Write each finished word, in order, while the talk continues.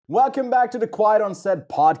Welcome back to the Quiet on Set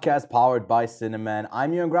podcast powered by Cineman.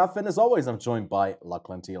 I'm Ewan Graff, and as always, I'm joined by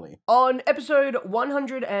Lachlan Teely. On episode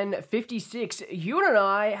 156, Ewan and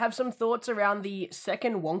I have some thoughts around the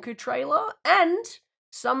second Wonka trailer and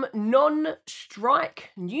some non-strike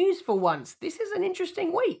news for once. This is an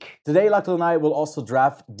interesting week. Today, Lachlan and I will also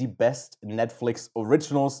draft the best Netflix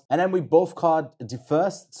originals, and then we both caught the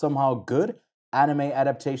first, somehow good, anime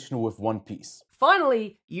adaptation with One Piece.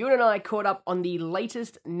 Finally, Ewan and I caught up on the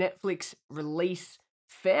latest Netflix release,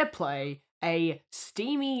 Fair Play, a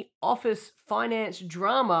steamy office finance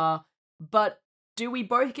drama, but do we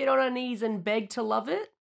both get on our knees and beg to love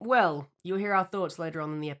it? Well, you'll hear our thoughts later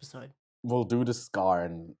on in the episode. We'll do the scar,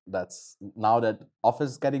 and that's now that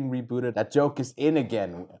Office is getting rebooted. That joke is in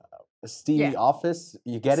again. Steamy Office,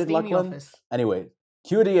 you get Steamy it, Lachlan? Office. Anyway,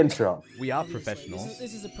 cue the intro. We are professionals.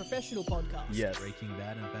 This is a professional podcast. Yes. Breaking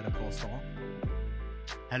Bad and Better Call Saul.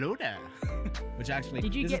 Hello there. Which actually,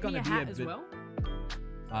 Did you this get is gonna me a be hat a as bit, well?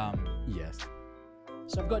 Yes.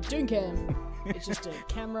 So I've got Dooncam. It's just a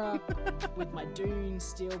camera with my Dune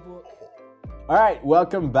steelbook. All right,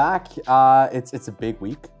 welcome back. It's a big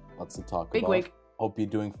week. Lots to talk Big about. week. Hope you're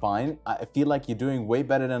doing fine. I feel like you're doing way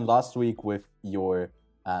better than last week with your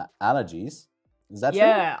allergies. Is that true?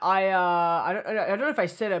 Yeah, I don't know if I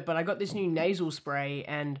said it, but I got this new nasal spray,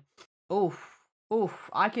 and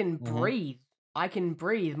I can breathe. I can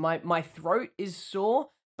breathe. My throat is sore,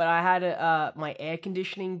 but I had my air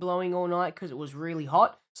conditioning blowing all night because it was really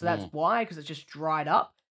hot. So that's why, because it just dried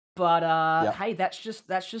up. But hey, that's just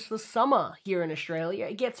the summer here in Australia.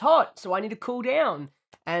 It gets hot, so I need to cool down,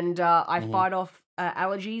 and I fight off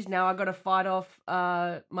allergies. Now I got to fight off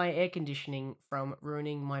my air conditioning from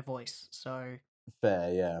ruining my voice. So.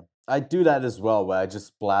 Fair, yeah. I do that as well, where I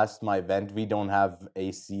just blast my vent. We don't have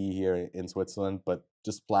AC here in Switzerland, but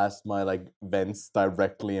just blast my vents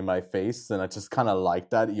directly in my face, and I just kind of like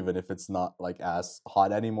that, even if it's not as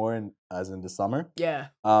hot anymore as in the summer. Yeah.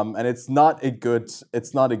 And it's not a good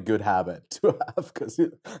habit to have, because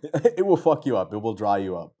it will fuck you up. It will dry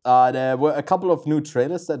you up. There were a couple of new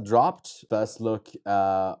trailers that dropped. First look,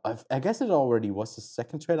 I guess it already was the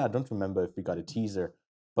second trailer. I don't remember if we got a teaser.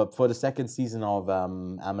 But for the second season of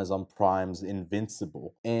Amazon Prime's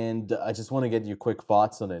Invincible. And I just want to get your quick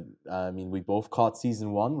thoughts on it. I mean, we both caught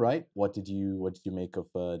season 1, right? What did you make of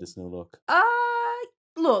this new look?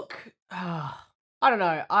 Look, I don't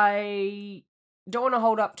know. I don't want to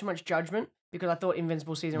hold up too much judgment because I thought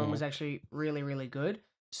Invincible season 1 was actually really, really good.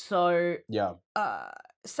 So, yeah.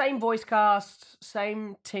 Same voice cast,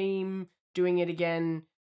 same team doing it again.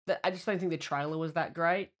 I just don't think the trailer was that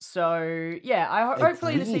great. So yeah,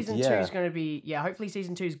 hopefully the season 2 is going to be hopefully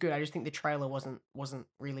season 2 is good. I just think the trailer wasn't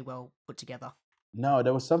really well put together. No,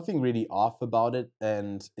 there was something really off about it,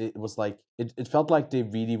 and it was it felt like they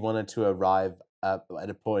really wanted to arrive at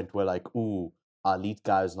a point where our lead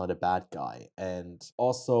guy is not a bad guy, and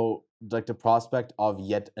also the prospect of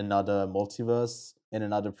yet another multiverse in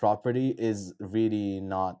another property is really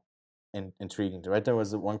not intriguing, right? There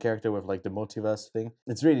was one character with the multiverse thing.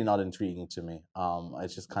 It's really not intriguing to me.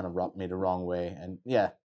 It's just kind of rubbed me the wrong way, and yeah,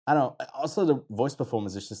 I don't know. Also, the voice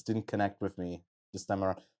performances just didn't connect with me this time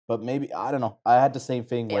around. But maybe I don't know. I had the same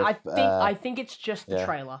thing with. I think it's just the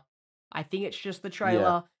trailer. I think it's just the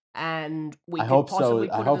trailer, and we could possibly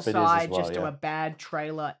put it aside just to a bad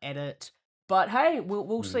trailer edit. But hey,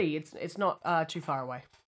 we'll see. It's not too far away.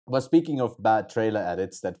 But speaking of bad trailer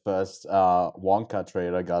edits, that first Wonka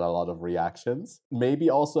trailer got a lot of reactions. Maybe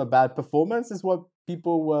also a bad performance is what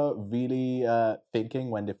people were really thinking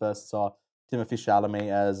when they first saw Timothée Chalamet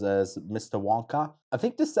as Mr. Wonka. I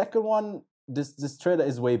think the second one, this trailer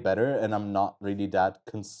is way better, and I'm not really that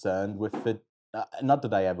concerned with it. Not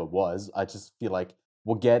that I ever was. I just feel like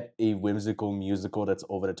we'll get a whimsical musical that's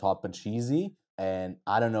over the top and cheesy, and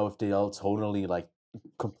I don't know if they'll totally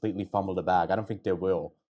completely fumble the bag. I don't think they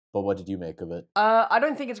will. But what did you make of it? I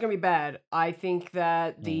don't think it's going to be bad. I think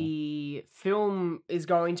that the film is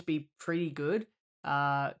going to be pretty good.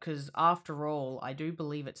 Because after all, I do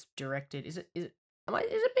believe it's directed. Is it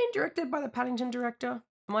being directed by the Paddington director?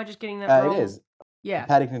 Am I just getting that wrong? It is. Yeah.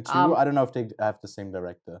 Paddington 2. I don't know if they have the same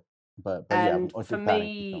director. But and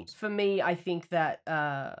yeah, for me, I think that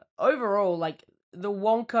overall, the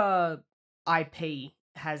Wonka IP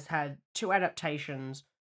has had 2 adaptations.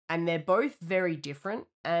 And they're both very different,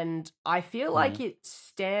 and I feel like it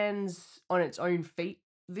stands on its own feet.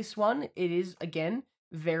 This one, it is, again,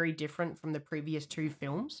 very different from the previous 2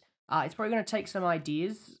 films. It's probably going to take some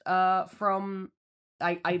ideas from,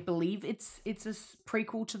 I believe it's a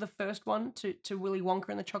prequel to the first one, to Willy Wonka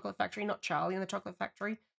and the Chocolate Factory, not Charlie and the Chocolate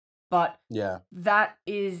Factory. But that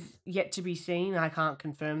is yet to be seen. I can't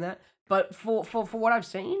confirm that. But for what I've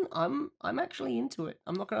seen, I'm actually into it.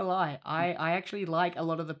 I'm not gonna lie. I actually like a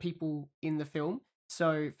lot of the people in the film.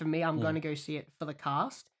 So for me, I'm Mm. going to go see it for the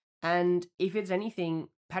cast. And if it's anything,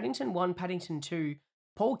 Paddington 1, Paddington 2,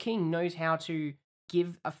 Paul King knows how to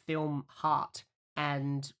give a film heart.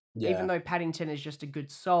 And even Yeah. though Paddington is just a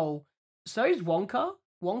good soul, so is Wonka.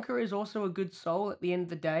 Wonka is also a good soul at the end of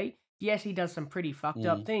the day. Yes, he does some pretty fucked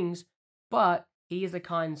up Mm. things, but he is a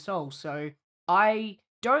kind soul. So I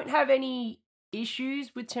don't have any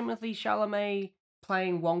issues with Timothée Chalamet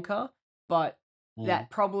playing Wonka, but Mm. that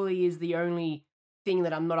probably is the only thing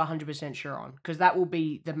that I'm not 100% sure on, because that will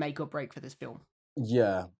be the make or break for this film.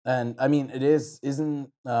 Yeah, and I mean,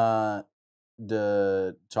 isn't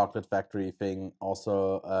the Chocolate Factory thing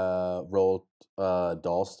also Roald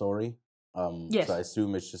Dahl story? Yes. So I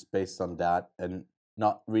assume it's just based on that and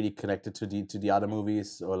not really connected to the other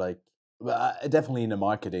movies, or like, well, definitely in the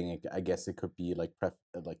marketing, I guess it could be like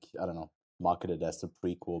like, I don't know, marketed as a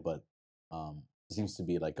prequel, but it seems to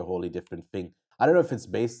be like a wholly different thing. I don't know if it's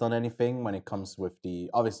based on anything when it comes with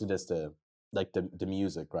obviously there's the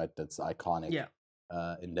music, right? That's iconic. Yeah.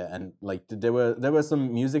 In there, and like there were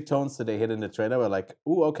some music tones that they hit in the trailer were like,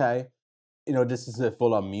 ooh, okay, this is a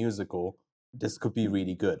full on musical. This could be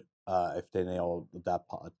really good if they nail that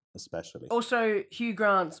part, especially. Also, Hugh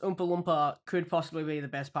Grant's Oompa Loompa could possibly be the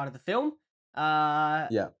best part of the film.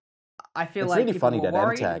 Yeah, I feel it's like really people funny were that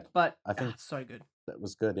worried, M-Tag, but I think so good. that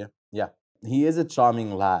was good. Yeah. He is a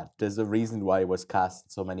charming lad. There's a reason why he was cast in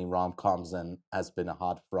so many rom-coms and has been a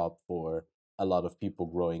heartthrob for a lot of people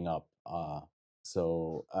growing up.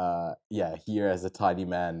 So yeah, here as a tiny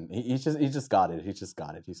man, he just got it. He just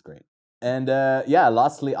got it. He's great. And yeah,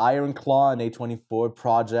 lastly, Iron Claw, an A24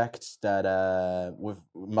 project that with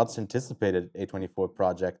much anticipated A24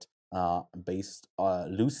 project, based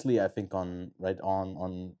loosely, I think, on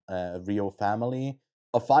a real family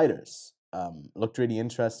of fighters. Looked really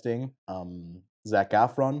interesting. Zac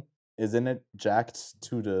Efron is in it, jacked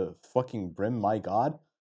to the fucking brim. My God,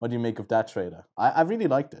 what do you make of that trailer? I really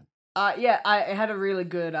liked it. Yeah, it had a really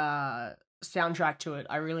good soundtrack to it.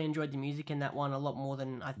 I really enjoyed the music in that one a lot more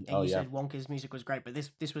than Oh, you yeah. said. Wonka's music was great, but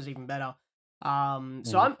this was even better.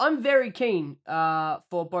 So I'm very keen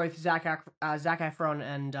for both Zac Efron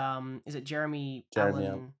and is it Jeremy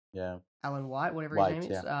Allen Yeah. Allen White, whatever White, his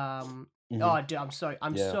name is. Mhm. Oh, dude,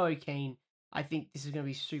 I'm Yeah. so keen. I think this is gonna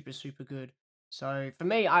be super super good. So for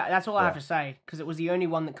me, that's all I have Yeah. to say, because it was the only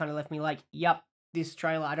one that kind of left me like, yep, this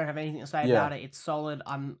trailer. I don't have anything to say Yeah. about it. It's solid.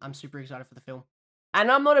 I'm super excited for the film.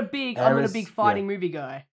 And I'm not a big Harris- fighting movie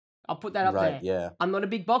guy. I'll put that up there. Right, yeah. I'm not a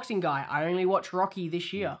big boxing guy. I only watched Rocky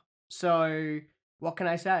this year. So what can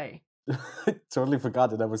I say? Totally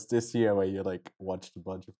forgot that was this year where you like watched a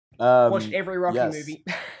bunch of Watched every Rocky yes. movie.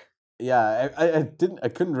 Yeah, I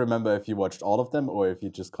couldn't remember if you watched all of them or if you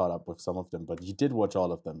just caught up with some of them, but you did watch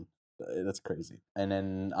all of them. That's crazy. And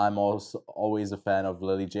then I'm also always a fan of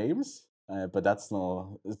Lily James, but that's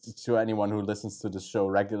to anyone who listens to the show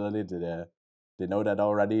regularly. They know that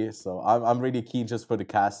already. So I'm really keen just for the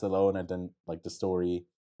cast alone, and then like the story,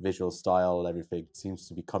 visual style, everything seems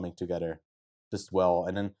to be coming together just well.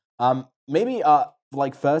 And then maybe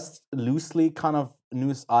like first loosely kind of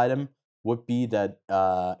news item would be that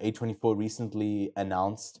A24 recently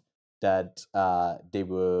announced that they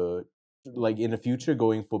were like in the future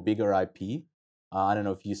going for bigger IP. I don't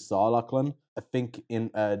know if you saw, Lachlan. I think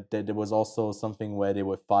in that there was also something where they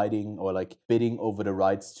were fighting or like bidding over the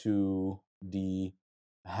rights to the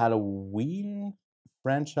Halloween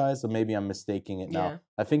franchise, or maybe I'm mistaking it now. Yeah.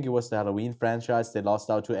 I think it was the Halloween franchise. They lost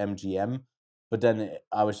out to MGM, but then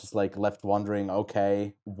I was just like left wondering,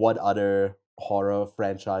 okay, what other horror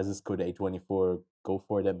franchises could A24 go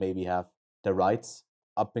for that maybe have the rights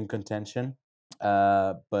up in contention?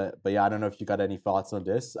 But yeah, I don't know if you got any thoughts on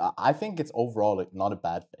this. I think it's overall like, not a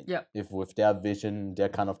bad thing. Yeah. If with their vision they're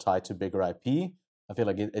kind of tied to bigger IP, I feel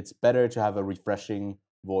like it's better to have a refreshing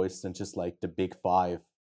voice than just like the big five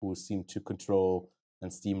who seem to control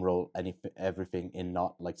and steamroll everything in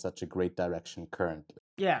not like such a great direction currently.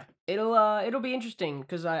 Yeah, it'll be interesting,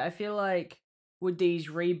 because I feel like with these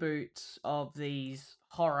reboots of these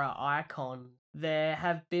horror icons, there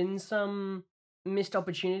have been some missed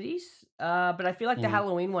opportunities. But I feel like the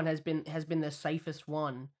Halloween one has been the safest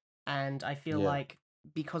one, and I feel Yeah. like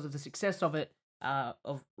because of the success of it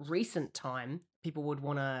of recent time, people would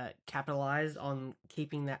want to capitalize on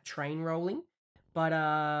keeping that train rolling. But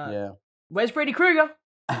Yeah. where's Freddy Krueger?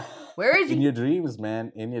 Where is In he? your dreams,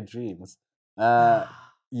 man. In your dreams.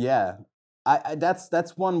 Yeah. I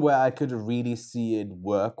that's one where I could really see it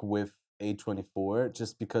work with A24,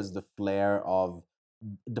 just because the flair of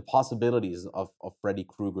the possibilities of Freddy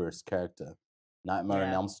Krueger's character. Nightmare on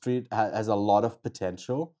Yeah. Elm Street has a lot of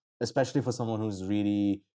potential, especially for someone who's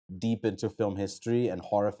really deep into film history and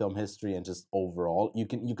horror film history and just overall. You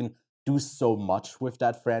can do so much with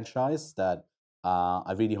that franchise that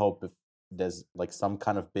I really hope if there's like some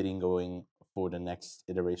kind of bidding going for the next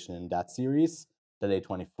iteration in that series, that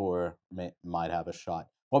A24 might have a shot.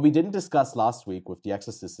 What we didn't discuss last week with The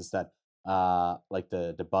Exorcist is that like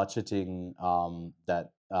the budgeting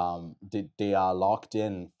that they are locked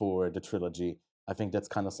in for the trilogy. I think that's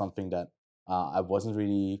kind of something that I wasn't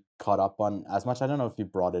really caught up on as much. I don't know if you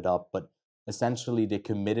brought it up, but essentially they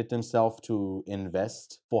committed themselves to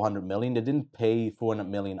invest 400 million. They didn't pay 400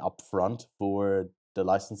 million upfront for the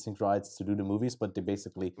licensing rights to do the movies, but they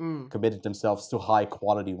basically committed themselves to high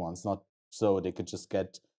quality ones, not so they could just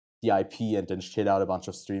get the IP and then shit out a bunch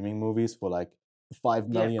of streaming movies for like 5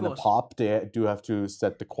 million a course. pop. They do have to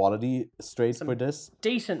set the quality straight Some for this.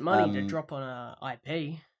 Decent money to Um, drop on a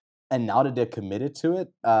IP. And now that they're committed to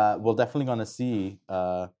it, we're definitely gonna see.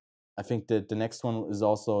 I think that the next one is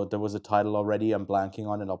also, there was a title already. I'm blanking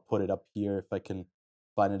on it. I'll put it up here if I can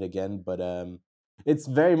find it again. But it's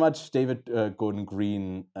very much David Gordon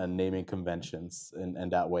Green naming conventions in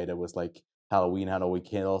that way. There was like Halloween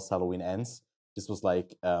Kills, Halloween Ends. This was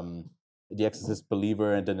like The Exorcist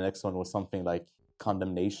Believer, and then the next one was something like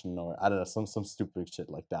Condemnation, or I don't know, some stupid shit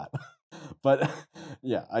like that. But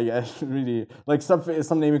yeah, I really like some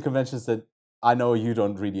naming conventions that I know you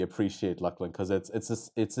don't really appreciate, Lachlan, because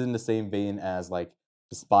it's in the same vein as like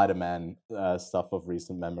the Spider-Man stuff of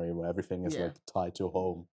recent memory, where everything is Yeah. like tied to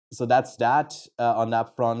home. So that's that on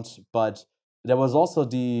that front. But there was also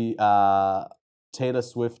the Taylor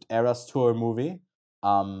Swift Eras Tour movie,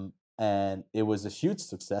 and it was a huge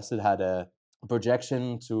success. It had a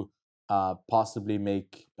projection to possibly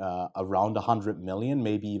make around 100 million,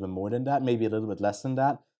 maybe even more than that, maybe a little bit less than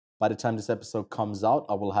that. By the time this episode comes out,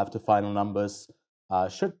 I will have the final numbers.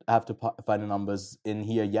 Should have the final numbers in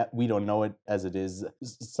here yet. We don't know it as it is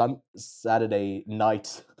Saturday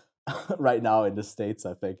night right now in the States,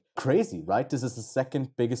 I think. Crazy, right? This is the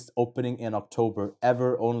second biggest opening in October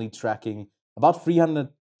ever, only tracking about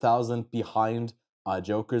 300,000 behind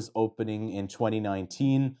Joker's opening in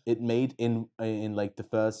 2019. It made in like the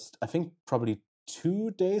first, I think probably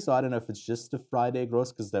 2 days. So I don't know if it's just the Friday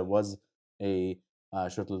gross, because there was a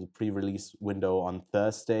short little pre-release window on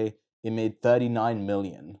Thursday. It made 39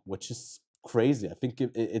 million, which is crazy. I think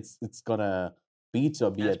it's gonna beat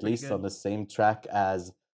or be That's at pretty least good. on the same track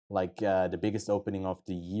as like the biggest opening of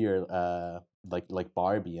the year, like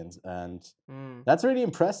Barbie, and that's really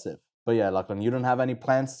impressive. But yeah, Lachlan, you don't have any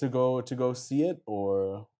plans to go see it,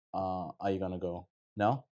 or are you gonna go?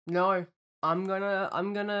 No. No, I'm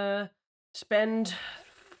gonna spend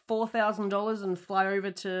 $4,000 and fly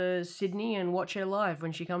over to Sydney and watch her live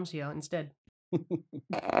when she comes here instead.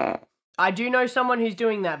 I do know someone who's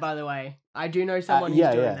doing that, by the way. I do know someone who's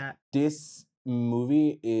doing that. This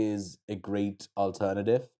movie is a great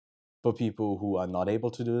alternative for people who are not able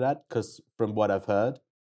to do that, because from what I've heard,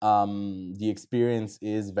 the experience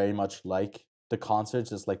is very much like the concert,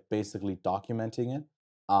 just like basically documenting it.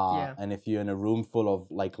 Yeah. And if you're in a room full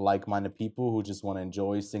of like-minded people who just want to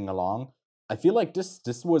enjoy, sing along, I feel like this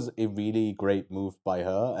was a really great move by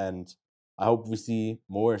her, and I hope we see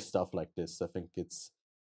more stuff like this. I think it's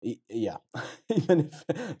yeah, even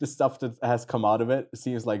if the stuff that has come out of it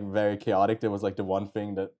seems like very chaotic. There was like the one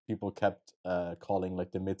thing that people kept calling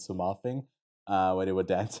like the Midsommar thing, where they were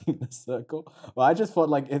dancing in a circle. Well, I just thought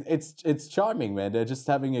like it's charming, man. They're just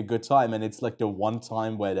having a good time, and it's like the one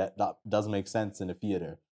time where that does make sense in a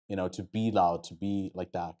theater. You know, to be loud, to be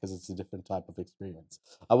like that, because it's a different type of experience.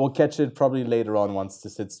 I will catch it probably later on once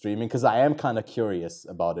this hits streaming, because I am kind of curious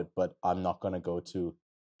about it, but I'm not gonna go to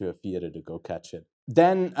a theater to go catch it.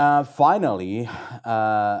 Then finally,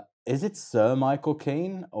 is it Sir Michael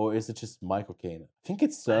Caine, or is it just Michael Caine? I think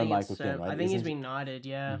it's Sir Michael Caine, right? I think he's Isn't been knighted,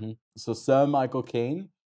 yeah. So Sir Michael Caine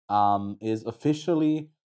is officially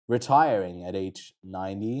retiring at age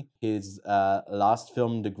 90. His last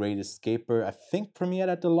film, The Great Escaper, I think premiered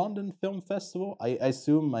at the London Film Festival. I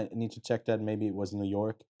assume, I need to check that, maybe it was New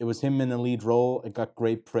York. It was him in a lead role. It got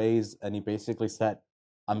great praise, and he basically said,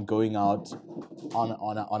 I'm going out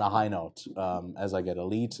on a high note, as I get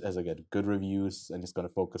elite, as I get good reviews, and he's going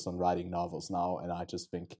to focus on writing novels now. And I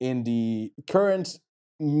just think in the current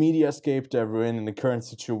mediascape that we're in the current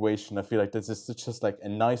situation, I feel like this is just like a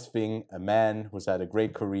nice thing. A man who's had a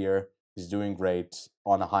great career, he's doing great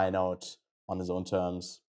on a high note, on his own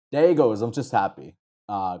terms. There he goes. I'm just happy.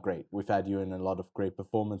 Great. We've had you in a lot of great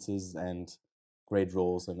performances and great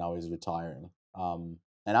roles, and now he's retiring. And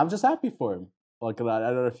I'm just happy for him. Like, I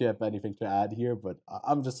don't know if you have anything to add here, but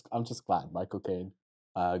I'm just glad, Michael Caine.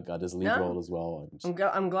 got his lead No. role as well. And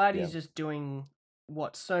I'm glad Yeah. he's just doing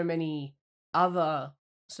what so many other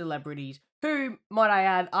celebrities, who, might I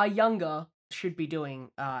add, are younger, should be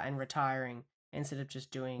doing and retiring instead of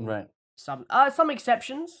just doing right. some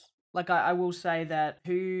exceptions. Like I will say that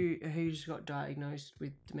who's got diagnosed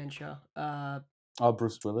with dementia? Oh,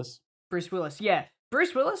 Bruce Willis. Bruce Willis. Yeah,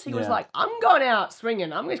 Bruce Willis. He was Yeah. like, I'm going out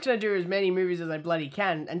swinging. I'm just gonna do as many movies as I bloody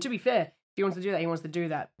can. And to be fair, if he wants to do that, he wants to do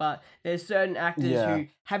that. But there's certain actors Yeah. who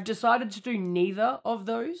have decided to do neither of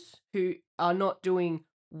those, who are not doing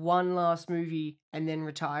one last movie and then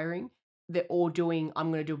retiring. They're all doing,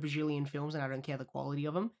 I'm going to do a bajillion films and I don't care the quality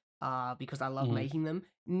of them because I love Mhm. making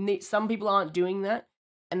them. Some people aren't doing that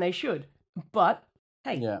and they should. But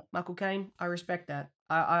hey, Yeah. Michael Caine, I respect that.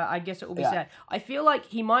 I guess it will be Yeah. sad. I feel like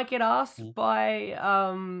he might get asked Mm. by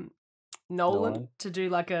Nolan Nolan? to do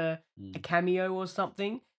like a Mm. cameo or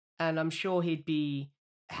something, and I'm sure he'd be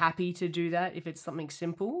happy to do that if it's something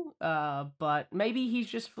simple. But maybe he's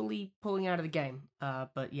just fully pulling out of the game.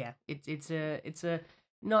 But yeah, it's a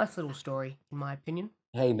nice little story in my opinion.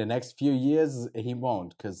 Hey, in the next few years, he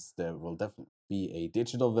won't, because there will definitely be a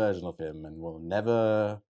digital version of him, and we'll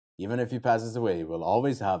never, even if he passes away, we'll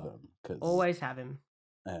always have him. Cause, Always have him.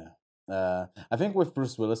 I think with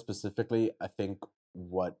Bruce Willis specifically, I think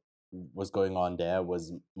what was going on there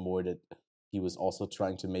was more that he was also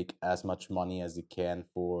trying to make as much money as he can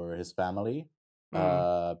for his family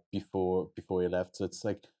before he left. So it's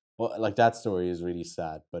like, well, like that story is really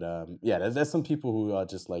sad. But yeah, there's some people who are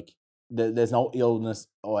just like, there's no illness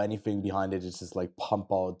or anything behind it. It's just like pump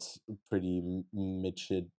out pretty mid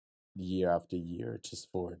shit year after year just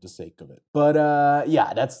for the sake of it. But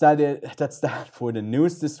yeah, that's that for the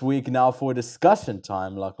news this week. Now for discussion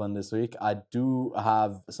time, Lachlan, this week I do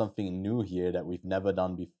have something new here that we've never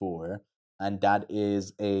done before, and that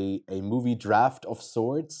is a movie draft of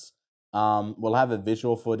sorts. We'll have a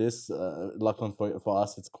visual for this. Lachlan, for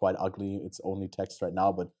us it's quite ugly. It's only text right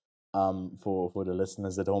now, but for the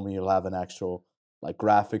listeners at home, you'll have an actual like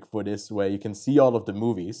graphic for this where you can see all of the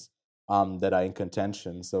movies that are in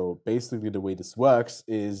contention. So basically the way this works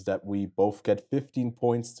is that we both get 15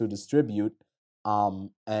 points to distribute,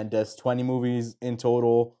 and there's 20 movies in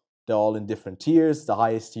total. They're all in different tiers. The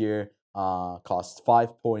highest tier costs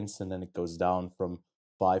 5 points, and then it goes down from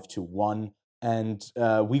 5 to 1. And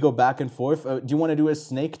we go back and forth. Do you want to do a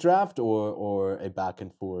snake draft or a back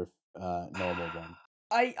and forth normal one?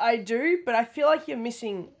 I do, but I feel like you're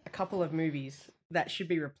missing a couple of movies that should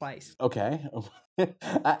be replaced. Okay.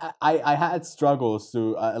 I had struggles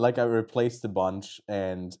to I replaced a bunch,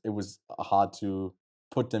 and it was hard to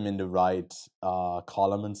put them in the right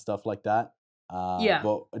column and stuff like that. Yeah.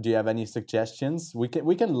 But do you have any suggestions? We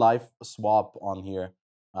can live swap on here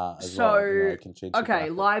as So, well. You know, I can change the Okay,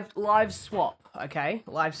 graphic. live swap. Okay,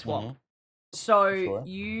 live swap. Mhm. So Sure.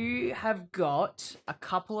 you have got a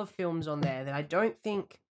couple of films on there that I don't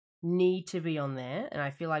think need to be on there, and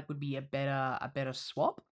I feel like would be a better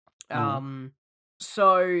swap. Mhm.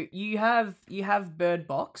 So you have Bird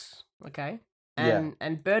Box, okay, Yeah.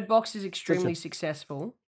 and Bird Box is extremely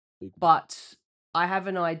successful, Big- but I have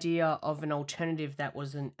an idea of an alternative that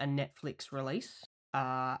was a Netflix release.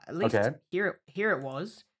 At least Okay. here it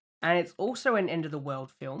was, and it's also an end of the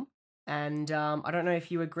world film. And I don't know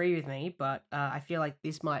if you agree with me, but I feel like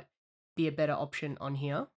this might be a better option on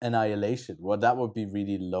here. Annihilation. Well, that would be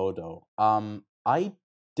really low though. I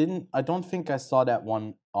don't think I saw that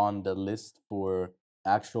one on the list for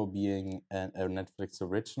actual being a Netflix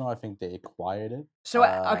original. I think they acquired it. So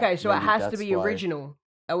okay, so it maybe has to that's be why. original.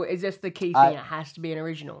 Oh, is this the key I- thing? It has to be an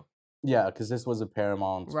original, Yeah, because this was a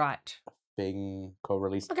Paramount right? thing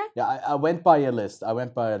co-release. Okay. Yeah, I went by a list.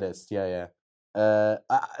 Yeah.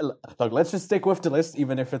 Look, let's just stick with the list,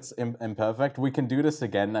 even if it's imperfect. We can do this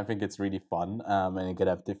again. I think it's really fun, and you could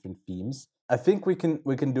have different themes. I think we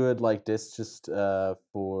can do it like this, just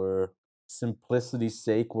for simplicity's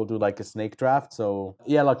sake. We'll do like a snake draft. So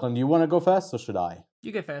yeah, Lachlan, do you want to go first, or should I?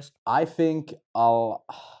 You go first. I think I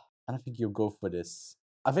don't think you'll go for this.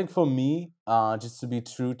 I think for me, just to be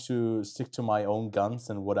true to stick to my own guns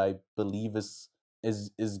and what I believe is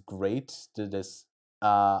great.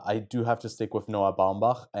 I do have to stick with Noah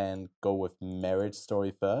Baumbach and go with Marriage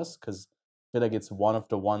Story first, because I feel like it's one of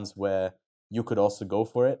the ones where you could also go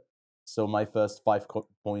for it. So my first 5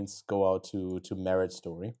 points go out to Marriage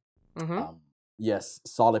Story. Mm-hmm. Yes,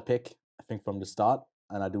 solid pick, I think, from the start.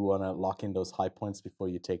 And I do want to lock in those high points before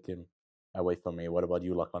you take him away from me. What about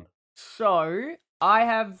you, Lachlan? So I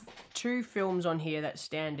have 2 films on here that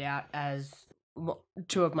stand out as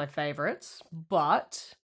 2 of my favorites,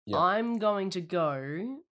 but Yeah. I'm going to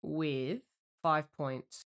go with 5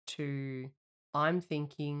 points to I'm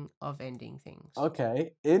thinking of ending things.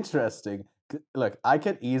 Okay, interesting. Look, I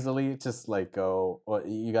could easily just like go, or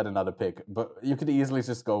you got another pick, but you could easily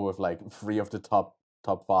just go with like 3 of the top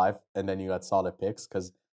 5, and then you got solid picks.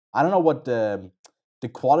 Because I don't know what the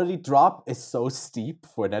quality drop is so steep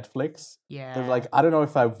for Netflix. Yeah. That, like, I don't know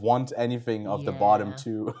if I want anything of the bottom Yeah.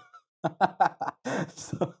 2.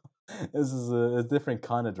 So this is a different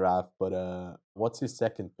kind of draft. But what's your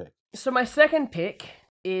second pick? So my second pick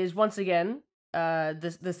is once again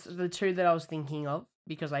the two that I was thinking of,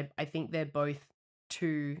 because I think they're both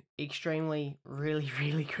two extremely really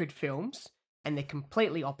really good films, and they're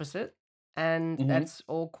completely opposite, and Mhm. that's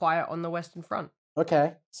All Quiet on the Western Front.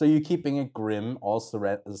 Okay, so you're keeping it grim, also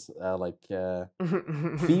themed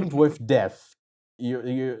with death.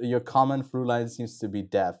 Your common through line seems to be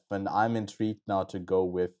death, and I'm intrigued now to go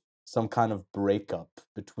with some kind of breakup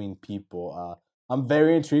between people. I'm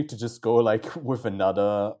very intrigued to just go like with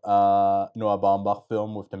another Noah Baumbach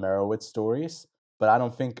film with the Merowitz stories, but I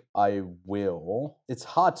don't think I will. It's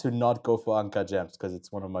hard to not go for Uncut Gems because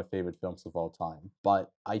it's one of my favorite films of all time,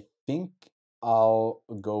 but I think I'll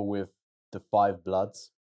go with The Five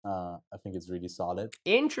Bloods. I think it's really solid.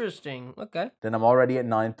 Interesting. Okay. Then I'm already at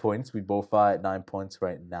 9 points. We both are at 9 points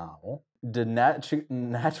right now. The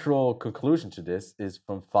natural conclusion to this is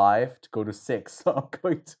from 5 to go to 6. So I'm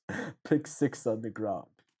going to pick 6 on the ground.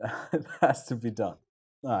 It has to be done.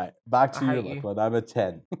 All right, back to I you, hate you. Lachlan. I'm at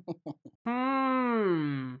 10.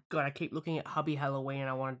 God, I keep looking at Hubby Halloween and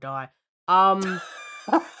I want to die.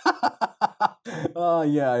 Oh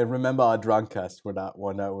yeah, I remember our drunk cast for that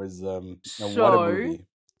one. That was what a So- movie.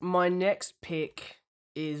 My next pick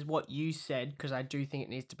is what you said, because I do think it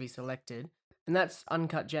needs to be selected, and that's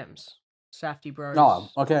Uncut Gems. Safdie Bros. Oh,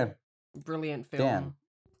 okay. Brilliant film.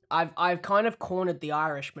 Damn. I've kind of cornered The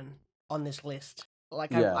Irishman on this list.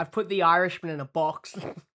 Like Yeah. I've put The Irishman in a box.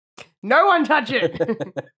 No one touch it.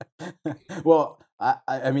 Well,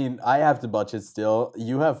 I mean, I have the budget still.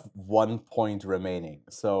 You have 1 point remaining,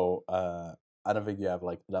 so I don't think you have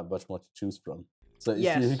like that much more to choose from. So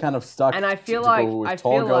Yes. you're kind of stuck. And I feel to like- go with I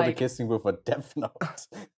Tall feel Girl, like- The Kissing Booth, or Death Note.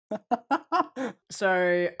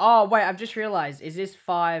 So, oh wait, I've just realized. Is this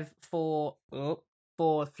 5, 4,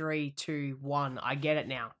 4, 3, 2, 1? I get it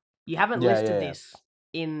now. You haven't Yeah, listed yeah, yeah. this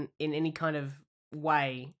in any kind of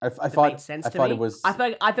way I that thought made sense I to thought me. it was. I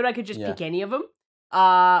thought I could just Yeah. pick any of them.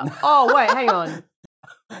 Oh wait, hang on.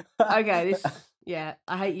 Okay, this. Yeah,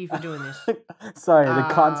 I hate you for doing this. Sorry, the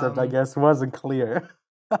concept I Um, guess wasn't clear.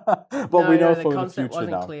 But no, we know the for the concept future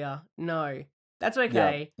wasn't now. clear. No, that's Yeah.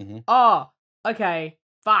 okay. Mhm. Oh, okay.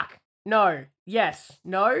 Fuck. No. Yes.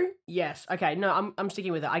 No. Yes. Okay. No, I'm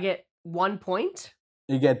sticking with it. I get 1 point.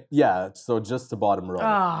 You get so just the bottom row.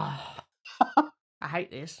 Ah. I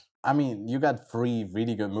hate this. I mean, you got 3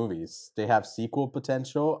 really good movies. They have sequel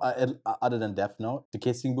potential. Other than Death Note, The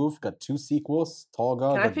Kissing Booth got 2 sequels. Tall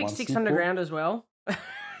Girl Can I got pick 1 Six sequel. Underground as well?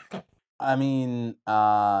 I mean,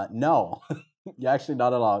 no, you're actually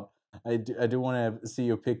not allowed. I do want to see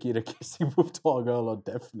you pick either Kissing Booth, Tall Girl, or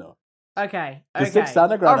Death Note. Okay. The Okay. Six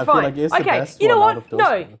Underground, I feel fine. like, is the okay. best You know one out what? of those No.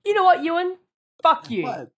 five. You know what, Ewan? Fuck you.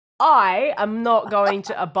 What? I am not going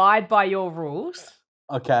to abide by your rules,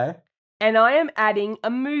 Okay. and I am adding a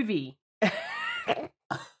movie.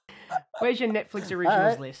 Where's your Netflix originals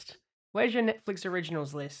Alright. list? Where's your Netflix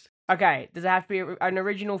originals list? Okay, does it have to be an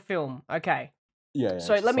original film? Okay. Yeah.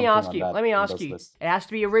 So just let me something ask on you. that- Let me on ask those you. lists. It has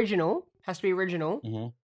to be original. Has to be original,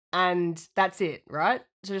 Mhm. and that's it, right?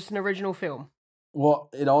 So just an original film. Well,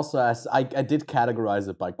 it also has. I did categorize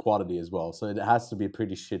it by quality as well, so it has to be a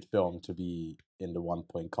pretty shit film to be in the 1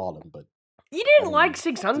 point column. But You didn't mean, like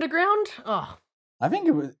Six Underground? Oh, I think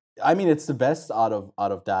it was. I mean, it's the best out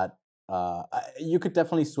of that. You could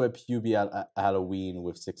definitely swap Hubie Halloween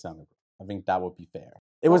with Six Underground. I think that would be fair.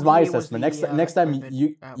 It was Well, my for me, it was assessment. the, Next time COVID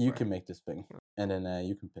you outbreak. can make this thing, and then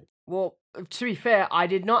you can pick. well, to be fair, I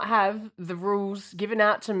did not have the rules given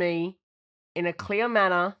out to me in a clear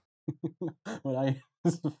manner. When I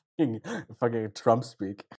fucking Trump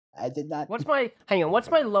speak, I did not. What's my hang on?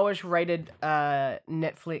 What's my lowest rated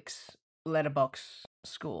Netflix letterbox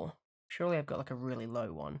score? Surely I've got like a really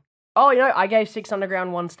low one. Oh, you know, I gave Six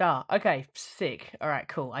Underground 1 star. Okay, sick. All right,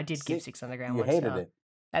 cool. I did give See, Six Underground You 1 hated star. it.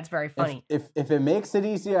 That's very funny. If it makes it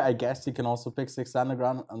easier, I guess you can also pick Six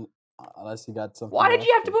Underground, unless you got something. Why did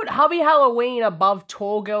you have to put Hubby Halloween above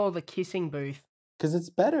Tall Girl or The Kissing Booth? Because it's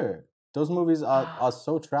better. Those movies are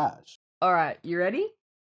so trash. All right, you ready?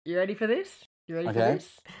 You ready for this? You ready for Okay.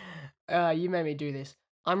 this? You made me do this.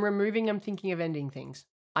 I'm removing I'm thinking of ending things.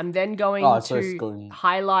 I'm then going Oh, so it's to going-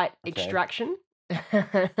 highlight okay. extraction.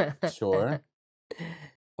 Sure.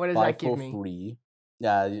 What does 5 that give for me? 3.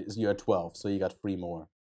 Yeah, you're at 12, so you got 3 more.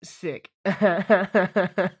 Sick.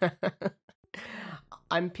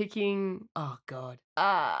 I'm picking. Oh God.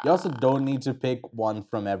 You also don't need to pick one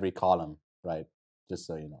from every column, right? Just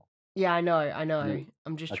so you know. Yeah, I know. You-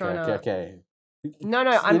 I'm just Okay, trying to. okay. No, You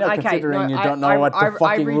know, okay. considering No, you don't know what the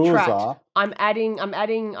fucking rules retract. are. I'm thinking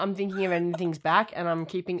of ending things back, and I'm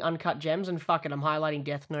keeping Uncut Gems, and fuck it, I'm highlighting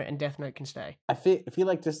Death Note, and Death Note can stay. I feel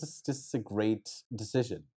like this is a great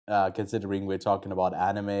decision, considering we're talking about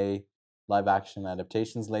anime live action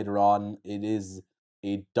adaptations later on. It is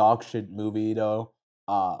a dog shit movie though,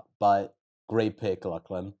 but great pick,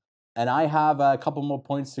 Lachlan. And I have a couple more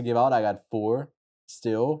points to give out. I got 4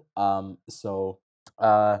 still. So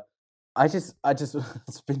I just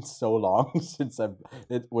it's been so long since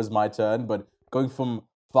it was my turn, but going from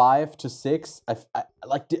 5 to 6, I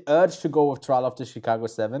like the urge to go with Trial of the Chicago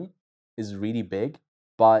 7 is really big,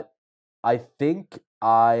 but I think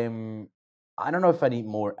I don't know if I need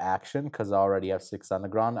more action because I already have 6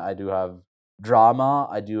 Underground. I do have drama.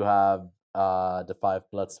 I do have the Five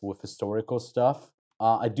Bloods with historical stuff.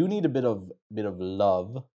 I do need a bit of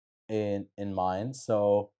love in mind,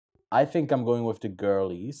 so I think I'm going with the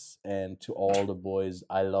girlies and To All the Boys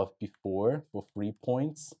I Loved Before for 3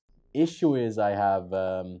 points. Issue is I have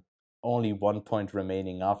only 1 point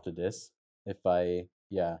remaining after this. I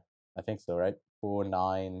think so, right? 4,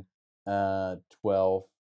 9, 12.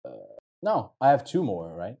 No, I have 2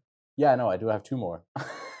 more, right? Yeah, no, I do have 2 more.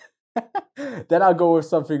 Then I'll go with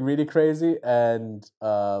something really crazy, and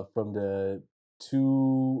from the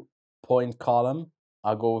 2-point column,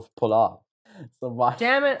 I'll go with Polar. So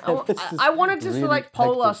Damn it! I wanted to really select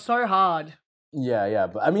Polar hectic. so hard. Yeah,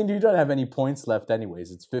 but I mean, you don't have any points left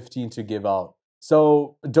anyways. It's 15 to give out.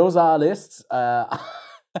 So those are our lists. I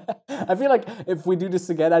feel like if we do this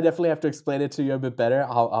again, I definitely have to explain it to you a bit better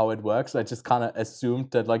how it works. I just kind of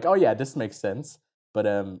assumed that like, oh yeah, this makes sense. But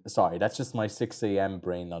sorry, that's just my 6 a.m.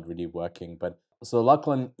 brain not really working. But so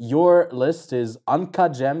Lachlan, your list is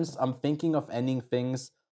Uncut Gems. I'm thinking of ending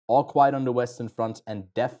things. All Quiet on the Western Front,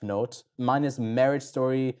 and Death Note. Mine is Marriage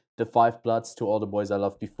Story, The Five Bloods, To All the Boys I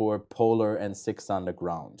Loved Before, Polar, and 6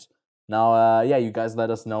 Underground. Now, you guys let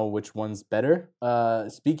us know which one's better.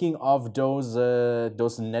 Speaking of those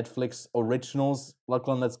Netflix originals,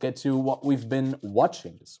 Lachlan, let's get to what we've been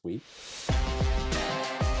watching this week.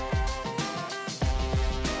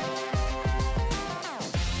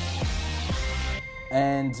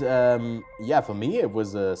 And for me, it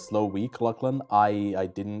was a slow week, Lachlan. I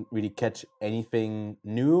didn't really catch anything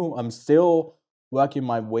new. I'm still working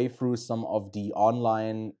my way through some of the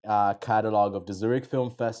online catalog of the Zurich Film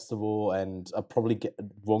Festival, and I probably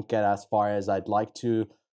won't get as far as I'd like to.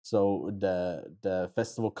 So the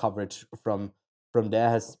festival coverage from there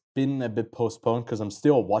has been a bit postponed because I'm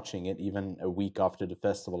still watching it even a week after the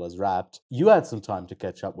festival has wrapped. You had some time to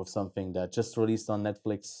catch up with something that just released on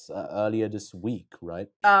Netflix earlier this week, right?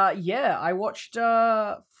 Yeah, I watched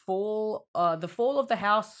the Fall of the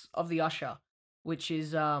House of the Usher, which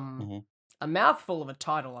is a mouthful of a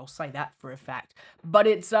title, I'll say that for a fact. But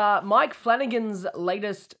it's Mike Flanagan's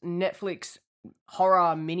latest Netflix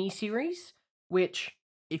horror miniseries, which,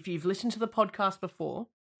 if you've listened to the podcast before,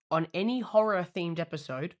 on any horror-themed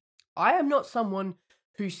episode, I am not someone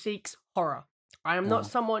who seeks horror. I am not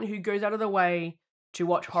someone who goes out of the way to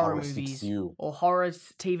watch horror movies or horror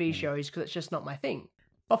TV shows because it's just not my thing.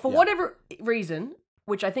 But for whatever reason,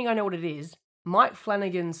 which I think I know what it is, Mike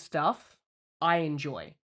Flanagan's stuff, I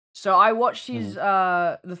enjoy. So I watched his,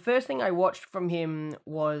 the first thing I watched from him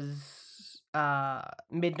was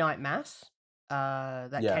Midnight Mass,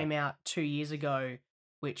 that came out 2 years ago,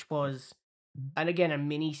 which was, and again, a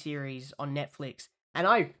mini series on Netflix. And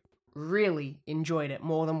I really enjoyed it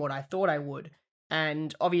more than what I thought I would.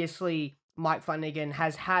 And obviously, Mike Flanagan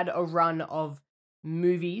has had a run of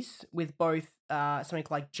movies with both something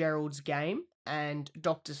like Gerald's Game and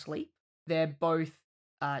Dr. Sleep. They're both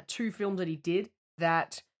 2 films that he did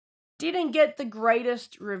that didn't get the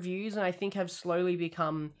greatest reviews, and I think have slowly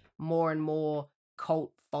become more and more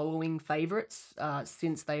cult following favorites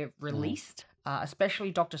since they released.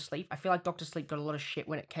 Especially Dr. Sleep. I feel like Dr. Sleep got a lot of shit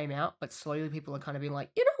when it came out, but slowly people are kind of being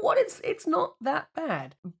like, you know what, it's not that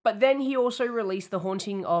bad. But then he also released The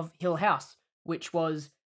Haunting of Hill House, which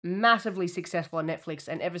was massively successful on Netflix,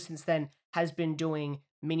 and ever since then has been doing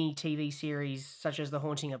mini TV series such as The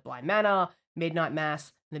Haunting of Bly Manor, Midnight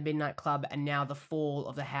Mass, The Midnight Club, and now The Fall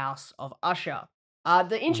of the House of Usher.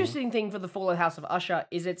 The interesting thing for The Fall of the House of Usher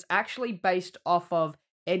is it's actually based off of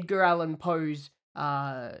Edgar Allan Poe's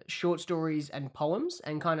short stories and poems,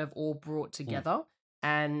 and kind of all brought together,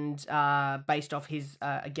 and based off his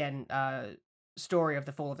story of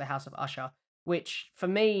The Fall of the House of Usher, which for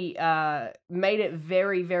me made it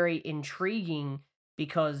very, very intriguing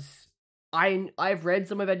because I've read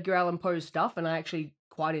some of Edgar Allan Poe's stuff and I actually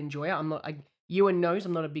quite enjoy it. Ewan knows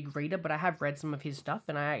I'm not a big reader, but I have read some of his stuff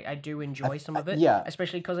and I do enjoy some of it. Yeah.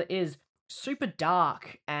 Especially because it is super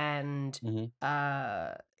dark and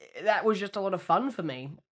that was just a lot of fun for me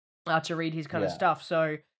to read his kind of stuff.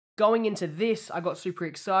 So going into this, I got super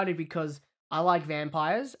excited because I like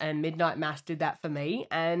vampires and Midnight Mass did that for me.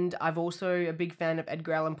 And I've also a big fan of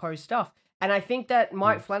Edgar Allan Poe's stuff. And I think that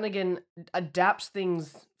Mike Flanagan adapts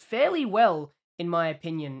things fairly well, in my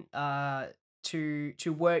opinion, to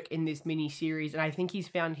work in this mini series, and I think he's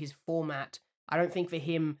found his format. I don't think for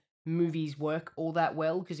him movies work all that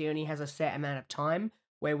well because he only has a set amount of time.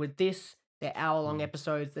 Where with this, they're hour-long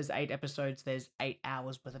episodes. There's 8 episodes. There's 8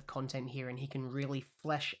 hours worth of content here, and he can really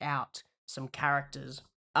flesh out some characters.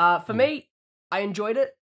 For me, I enjoyed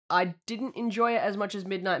it. I didn't enjoy it as much as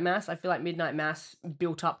Midnight Mass. I feel like Midnight Mass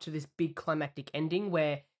built up to this big climactic ending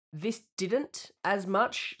where this didn't as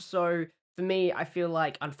much. So for me, I feel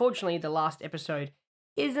like, unfortunately, the last episode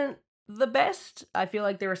isn't the best. I feel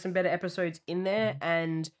like there are some better episodes in there,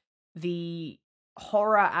 and the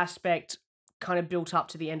horror aspect kind of built up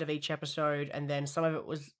to the end of each episode, and then some of it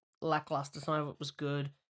was lackluster, some of it was good.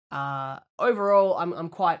 Overall, I'm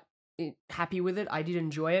quite happy with it. I did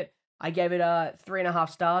enjoy it. I gave it 3.5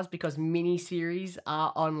 stars because mini-series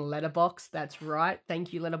are on Letterboxd. That's right.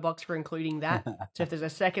 Thank you, Letterboxd, for including that. So if there's a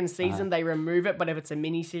second season, they remove it, but if it's a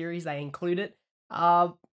mini-series, they include it.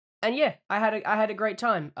 And yeah, I had a great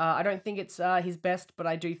time. I don't think it's his best, but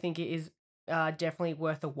I do think it is definitely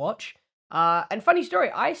worth a watch. And funny story,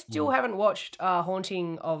 I still haven't watched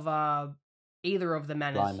Haunting of either of the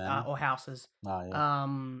manors or houses. Oh,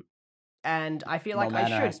 yeah. And I feel like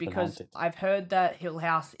I should because I've heard that Hill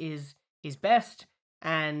House is his best,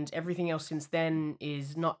 and everything else since then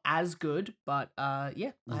is not as good. But I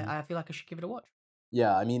feel like I should give it a watch.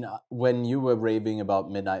 Yeah, I mean, when you were raving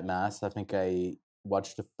about Midnight Mass, I think I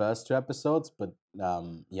watched the first 2 episodes, but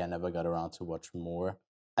never got around to watch more.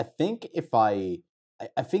 I think I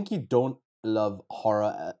think you don't love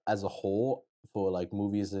horror as a whole for like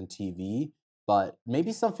movies and TV. But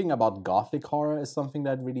maybe something about gothic horror is something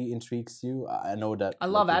that really intrigues you. I know that I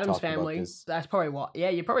love Addams Family. That's probably what. Yeah,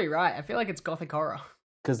 you're probably right. I feel like it's gothic horror.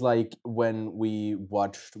 Because like when we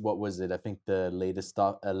watched, what was it? I think the latest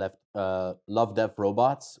stuff, Love, Death,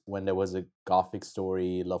 Robots. When there was a gothic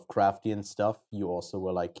story, Lovecraftian stuff, you also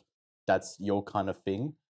were like, that's your kind of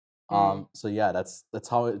thing. So yeah, that's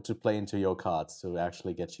how to play into your cards to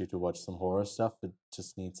actually get you to watch some horror stuff. It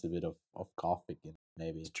just needs a bit of gothic in it,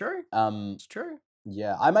 maybe. It's true. It's true.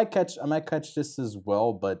 Yeah, I might catch this as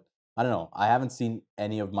well, but I don't know. I haven't seen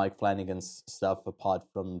any of Mike Flanagan's stuff apart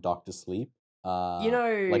from Doctor Sleep. Like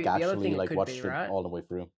actually, the other thing like watched be, right? it all the way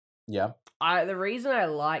through. Yeah. The reason I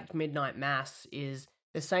liked Midnight Mass is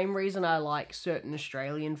the same reason I like certain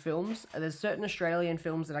Australian films. There's certain Australian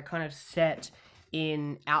films that are kind of set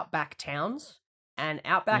in outback towns, and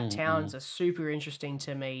outback towns are super interesting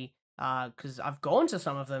to me because I've gone to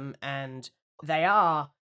some of them and they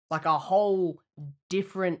are like a whole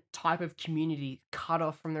different type of community cut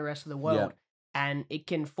off from the rest of the world, and it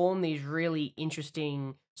can form these really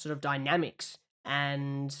interesting sort of dynamics.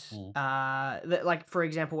 And like for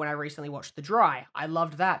example, when I recently watched The Dry, I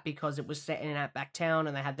loved that because it was set in an outback town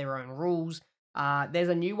and they had their own rules. There's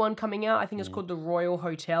a new one coming out, I think it's called The Royal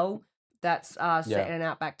Hotel, that's set in an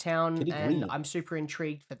outback town, and I'm super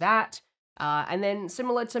intrigued for that. And then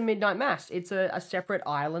similar to Midnight Mass, it's a separate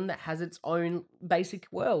island that has its own basic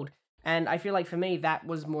world. And I feel like for me, that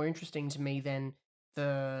was more interesting to me than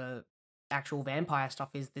the actual vampire stuff,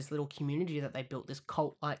 is this little community that they built, this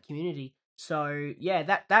cult-like community. So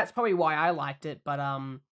yeah, that's probably why I liked it. But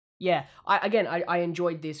I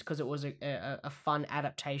enjoyed this because it was a fun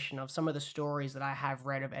adaptation of some of the stories that I have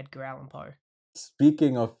read of Edgar Allan Poe.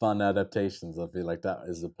 Speaking of fun adaptations, I feel like that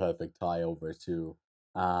is a perfect tie over to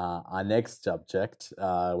our next subject,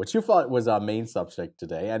 which you thought was our main subject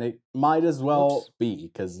today, and it might as well be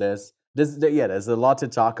because there's a lot to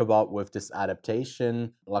talk about with this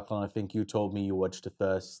adaptation. Lachlan, I think you told me you watched the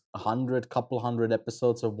first couple hundred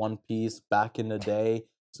episodes of One Piece back in the day,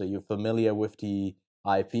 so you're familiar with the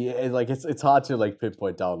IP. It's hard to like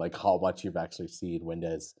pinpoint down like how much you've actually seen when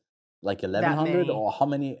there's like 1,100 or how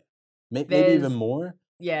many. Maybe even more?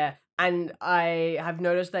 Yeah, and I have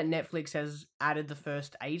noticed that Netflix has added the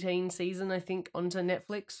first 18 season, I think, onto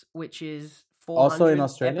Netflix, which is 400 also in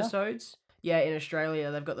Australia? Episodes. Yeah, in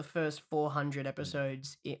Australia, they've got the first 400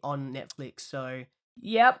 episodes on Netflix, so,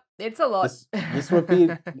 yep, it's a lot. This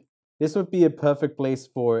would be a perfect place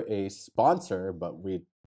for a sponsor, but we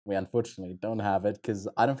unfortunately don't have it, because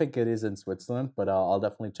I don't think it is in Switzerland, but I'll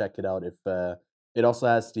definitely check it out if It also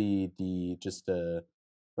has the just the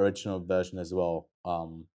original version as well,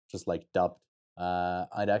 just like dubbed.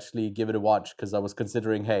 I'd actually give it a watch because I was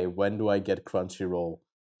considering, hey, when do I get Crunchyroll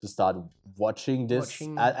to start watching this?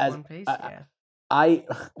 Watching As One Piece, I, yeah. I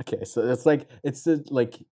okay, so it's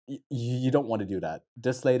like you don't want to do that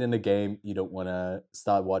this late in the game. You don't want to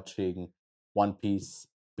start watching One Piece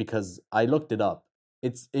because I looked it up.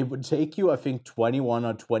 It would take you, I think, 21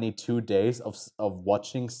 or 22 days of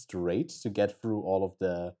watching straight to get through all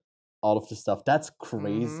of the stuff. That's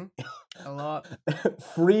crazy. A lot.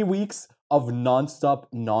 3 weeks of nonstop,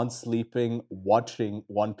 non-sleeping watching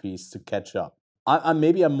One Piece to catch up. I'm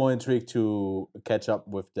more intrigued to catch up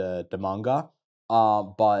with the manga.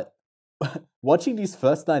 But watching these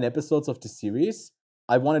first 9 episodes of the series,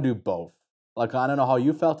 I want to do both. Like, I don't know how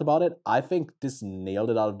you felt about it. I think this nailed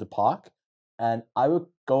it out of the park. And I would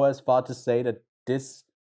go as far to say that this,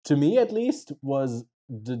 to me at least, was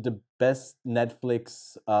the best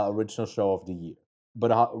Netflix original show of the year.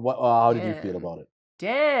 But how did you feel Damn. about it?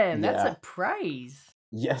 Damn, that's Yeah. a praise.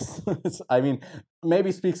 Yes. I mean,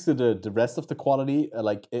 maybe speaks to the rest of the quality.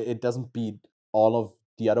 Like, it doesn't beat all of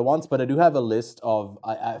the other ones, but I do have a list of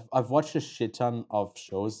I've watched a shit ton of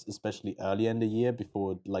shows, especially earlier in the year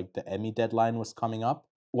before like the Emmy deadline was coming up.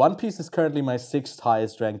 One Piece is currently my 6th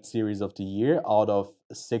highest ranked series of the year out of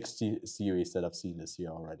 60 series that I've seen this year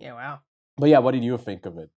already. Yeah, wow. But yeah, what did you think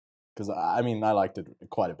of it? Because I mean, I liked it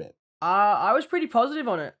quite a bit. I was pretty positive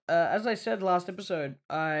on it. As I said last episode,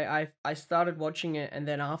 I started watching it, and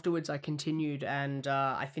then afterwards I continued, and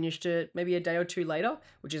I finished it maybe a day or two later,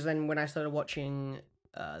 which is then when I started watching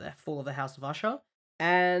the Fall of the House of Usher,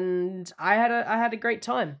 and I had a great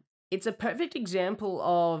time. It's a perfect example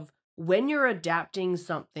of when you're adapting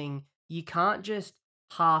something, you can't just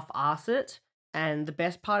half-ass it. And the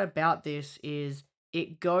best part about this is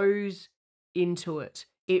it goes into it.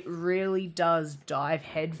 It really does dive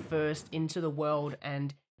headfirst into the world,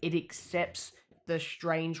 and it accepts the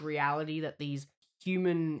strange reality that these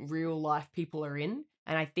human real life people are in.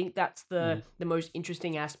 And I think that's the most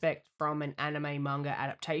interesting aspect from an anime manga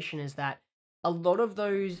adaptation, is that a lot of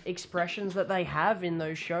those expressions that they have in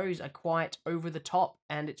those shows are quite over the top,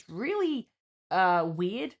 and it's really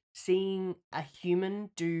weird seeing a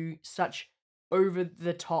human do such over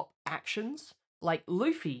the top actions like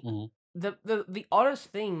Luffy. The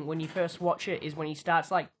oddest thing when you first watch it is when he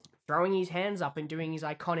starts like throwing his hands up and doing his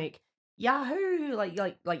iconic Yahoo,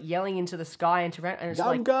 like yelling into the sky and it's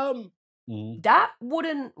like Gum. that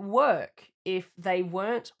wouldn't work if they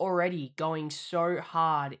weren't already going so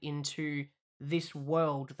hard into this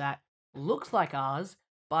world that looks like ours,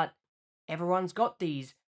 but everyone's got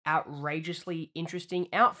these outrageously interesting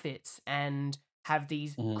outfits and have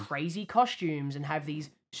these crazy costumes and have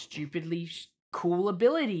these stupidly cool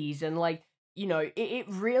abilities, and like, you know, it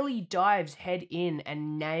really dives head in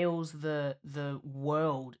and nails the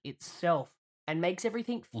world itself and makes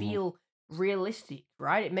everything feel realistic,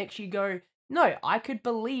 right? It makes you go, no, I could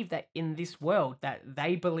believe that in this world that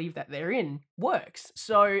they believe that they're in works.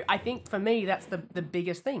 So I think for me, that's the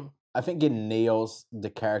biggest thing. I think it nails the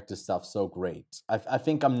character stuff so great. I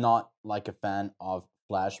think I'm not like a fan of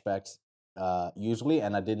flashbacks usually,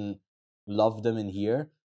 and I didn't love them in here.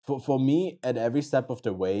 For me, at every step of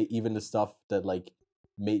the way, even the stuff that like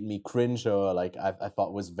made me cringe or like I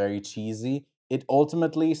thought was very cheesy, it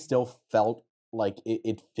ultimately still felt like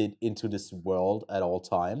it fit into this world at all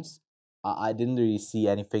times. I didn't really see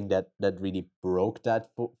anything that really broke that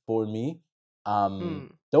for me. The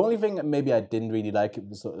only thing maybe I didn't really like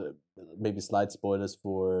was maybe slight spoilers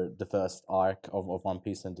for the first arc of One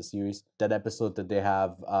Piece and the series. That episode that they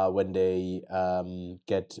have when they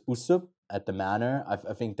get Usopp at the manor.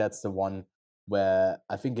 I think that's the one where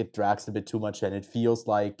I think it drags a bit too much, and it feels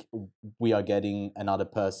like we are getting another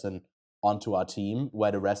person onto our team,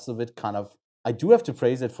 where the rest of it kind of, I do have to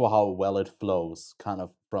praise it for how well it flows, kind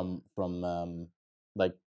of from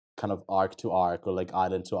like kind of arc to arc or like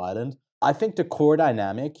island to island. I think the core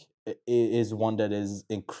dynamic is one that is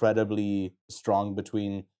incredibly strong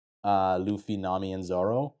between Luffy, Nami, and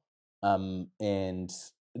Zoro, and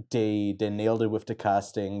they nailed it with the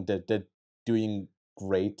casting. They're doing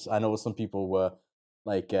great. I know some people were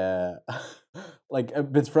like like a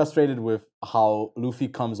bit frustrated with how Luffy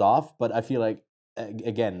comes off, but I feel like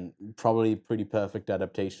again, probably pretty perfect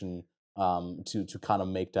adaptation to kind of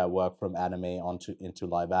make that work from anime into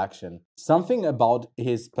live action. Something about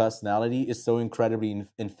his personality is so incredibly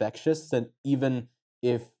infectious that even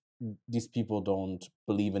if these people don't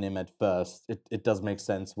believe in him at first, it does make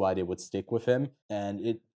sense why they would stick with him. And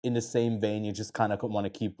it, in the same vein, you just kind of want to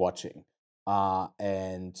keep watching.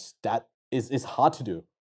 And that is hard to do.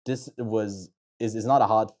 This was is not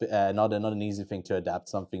a not an easy thing to adapt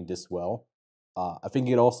something this well. I think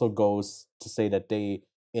it also goes to say that they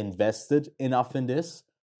invested enough in this,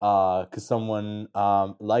 because someone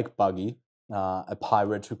like Buggy, a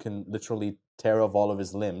pirate who can literally tear off all of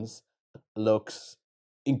his limbs, looks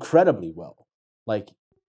incredibly well. Like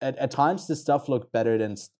at times, this stuff looked better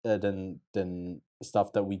than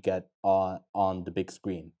stuff that we get on the big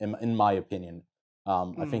screen. In my opinion,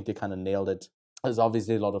 I think they kind of nailed it. There's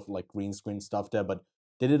obviously a lot of like green screen stuff there, but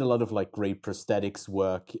they did a lot of like great prosthetics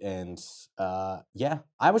work, and yeah,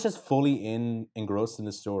 I was just fully engrossed in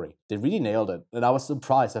the story. They really nailed it, and I was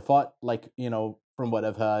surprised. I thought, like, from what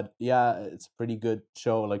I've heard, yeah, it's a pretty good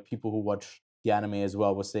show. Like, people who watch the anime as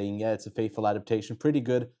well were saying, yeah, it's a faithful adaptation, pretty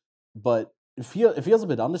good, but it feels a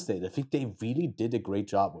bit understated. I think they really did a great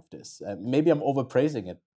job with this. Maybe I'm overpraising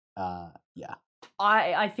it. Yeah.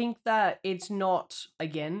 I think that it's not,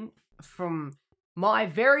 again, from my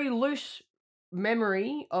very loose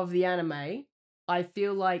memory of the anime, I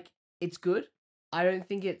feel like it's good. I don't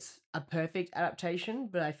think it's a perfect adaptation,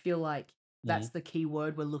 but I feel like that's the key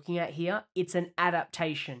word we're looking at here. It's an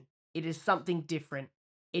adaptation. It is something different.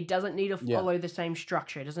 It doesn't need to follow the same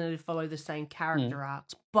structure. It doesn't need to follow the same character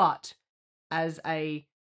arcs. But as a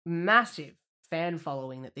massive fan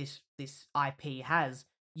following that this IP has,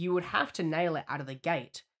 you would have to nail it out of the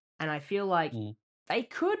gate. And I feel like they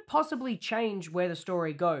could possibly change where the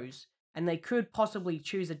story goes, and they could possibly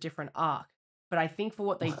choose a different arc. But I think for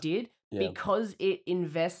what they did, because it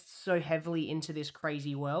invests so heavily into this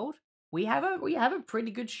crazy world, we have a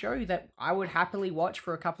pretty good show that I would happily watch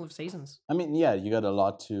for a couple of seasons. I mean, yeah, you got a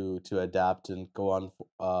lot to adapt and go on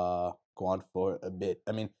for a bit.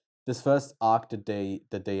 I mean, this first arc that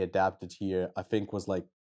they adapted here, I think, was like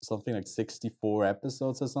something like 64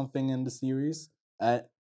 episodes or something in the series,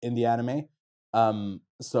 in the anime.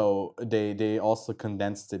 So they also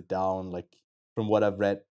condensed it down. Like, from what I've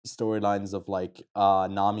read, storylines of like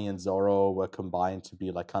Nami and Zoro were combined to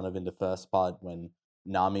be like kind of in the first part, when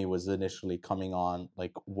Nami was initially coming on.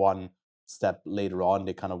 Like, one step later on,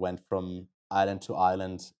 they kind of went from island to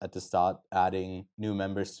island at the start, adding new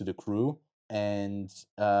members to the crew. And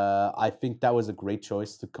I think that was a great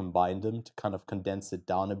choice to combine them, to kind of condense it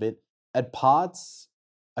down a bit. At parts,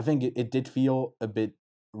 I think it did feel a bit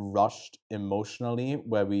rushed emotionally,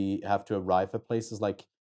 where we have to arrive at places. Like,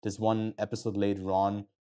 there's one episode later on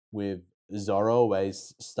with Zoro where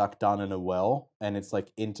he's stuck down in a well, and it's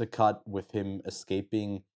like intercut with him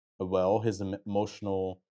escaping a well, his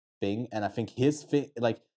emotional thing. And I think his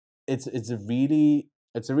like, it's a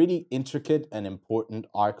really intricate and important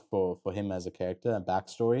arc for him as a character and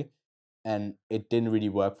backstory, and it didn't really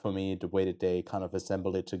work for me the way that they kind of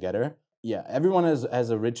assembled it together. Yeah, everyone has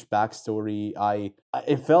a rich backstory.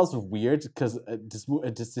 It felt weird because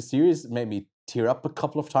this series made me tear up a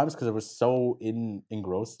couple of times because I was so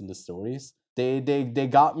engrossed in the stories. They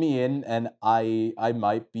got me in, and I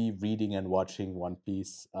might be reading and watching One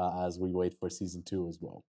Piece as we wait for season 2 as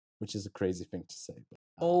well, which is a crazy thing to say. But,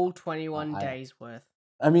 all 21 days worth.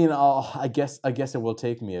 I mean, I guess it will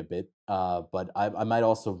take me a bit. But I might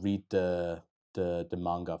also read the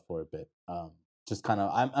manga for a bit. Just kind of,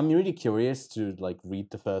 I'm really curious to like read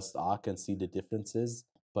the first arc and see the differences.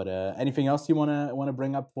 But anything else you wanna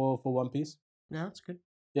bring up for One Piece? No, it's good.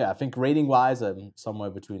 Yeah, I think rating wise, I'm somewhere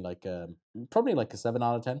between like probably like a 7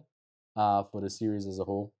 out of 10 for the series as a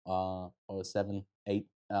whole, or 7, 8.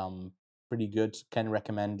 Pretty good. Can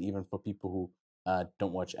recommend even for people who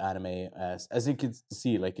don't watch anime. As you can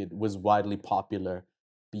see, like, it was widely popular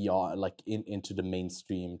beyond, like, into the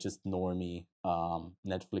mainstream, just normie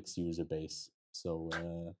Netflix user base. So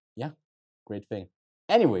yeah, great thing.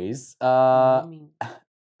 Anyways, the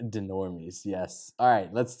normies, yes. All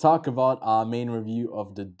right, let's talk about our main review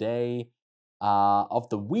of the day, of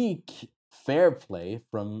the week. Fair Play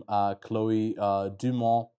from Chloe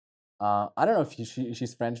Dumont. I don't know if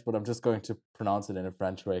she's French, but I'm just going to pronounce it in a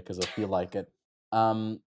French way because I feel like it.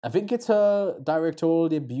 I think it's her directorial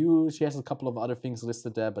debut. She has a couple of other things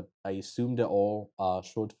listed there, but I assume they're all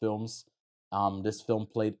short films. This film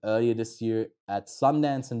played earlier this year at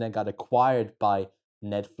Sundance and then got acquired by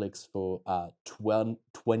Netflix for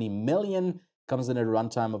 20 million. Comes in at a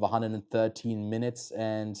runtime of 113 minutes,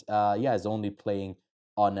 and yeah, it's only playing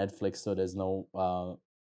on Netflix, so there's no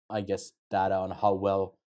I guess data on how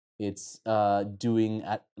well it's doing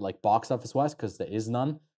at like box office wise, because there is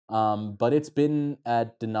none. But it's been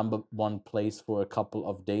at the number 1 place for a couple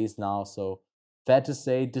of days now, so fair to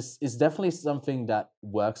say this is definitely something that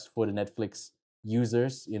works for the Netflix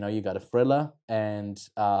users. You know, you got a thriller, and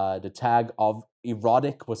the tag of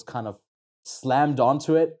erotic was kind of slammed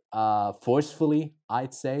onto it forcefully,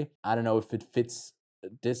 I'd say. I don't know if it fits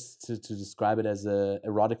this to describe it as a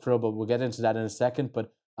erotic thriller, but we'll get into that in a second.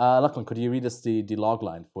 But Lachlan, could you read us the log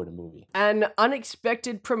line for the movie? An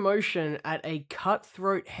unexpected promotion at a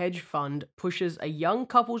cutthroat hedge fund pushes a young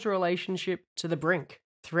couple's relationship to the brink,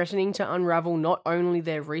 threatening to unravel not only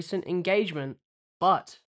their recent engagement,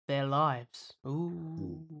 but their lives.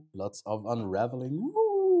 Ooh. Lots of unraveling.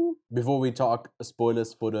 Ooh. Before we talk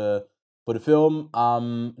spoilers for the film,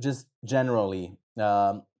 just generally,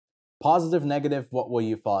 positive, negative, what were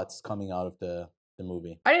your thoughts coming out of the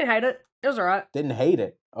movie? I didn't hate it. It was alright. Didn't hate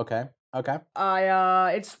it. Okay.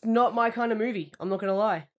 It's not my kind of movie, I'm not gonna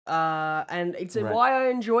lie. And it's Right. why I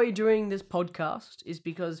enjoy doing this podcast is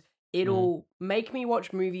because it'll make me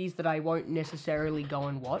watch movies that I won't necessarily go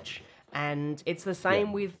and watch. And it's the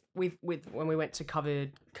same with when we went to cover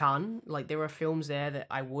Cannes. Like, there are films there that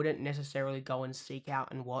I wouldn't necessarily go and seek out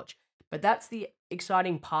and watch. But that's the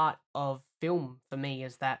exciting part of film for me,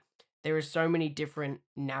 is that there are so many different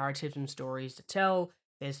narratives and stories to tell.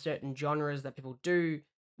 There's certain genres that people do.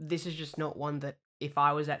 This is just not one that if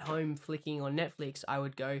I was at home flicking on Netflix, I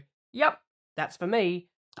would go, yep, that's for me.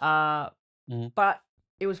 But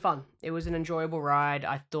it was fun. It was an enjoyable ride.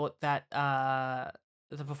 I thought that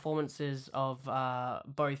the performances of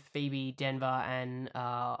both Phoebe Denver and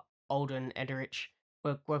Alden Ehrenreich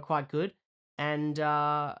were quite good. And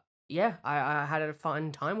yeah, I had a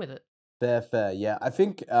fun time with it. Fair. Yeah, I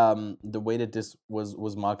think the way that this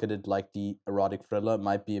was marketed like the erotic thriller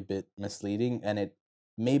might be a bit misleading, and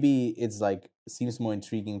it's like seems more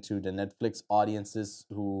intriguing to the Netflix audiences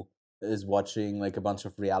who is watching like a bunch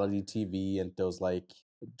of reality TV and those like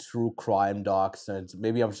true crime docs, and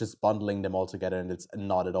maybe I'm just bundling them all together, and it's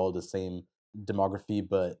not at all the same demography,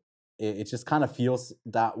 but it just kind of feels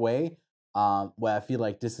that way. Where I feel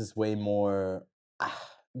like this is way more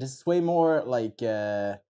like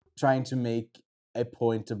trying to make a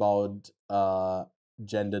point about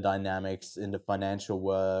gender dynamics in the financial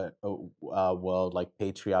world, like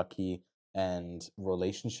patriarchy and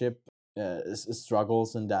relationship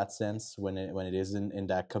struggles in that sense when it is in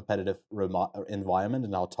that competitive environment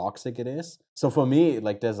and how toxic it is. So for me,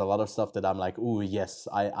 like, there's a lot of stuff that I'm like, ooh, yes,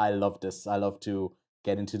 I love this. I love to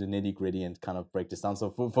get into the nitty gritty and kind of break this down. So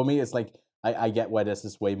for me, it's like I get why this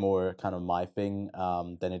is way more kind of my thing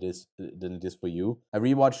than it is for you. I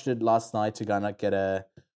rewatched it last night to kind of get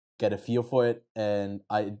a feel for it, and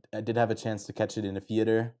I did have a chance to catch it in the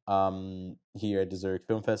theater here at the Zurich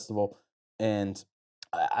Film Festival, and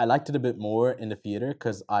I liked it a bit more in the theater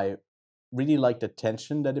because I really liked the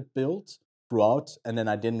tension that it built throughout, and then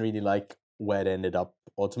I didn't really like where it ended up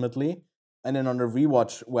ultimately. And then on the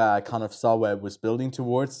rewatch, where I kind of saw where it was building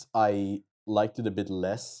towards, I liked it a bit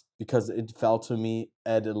less because it felt to me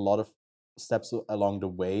at a lot of steps along the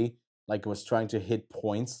way like it was trying to hit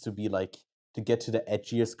points to be like to get to the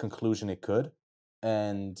edgiest conclusion it could,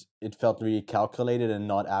 and it felt really calculated and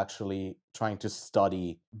not actually trying to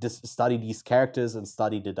study these characters and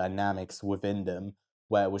study the dynamics within them,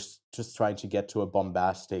 where it was just trying to get to a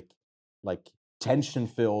bombastic, like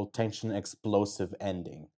tension-filled, tension-explosive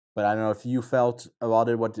ending. But I don't know if you felt about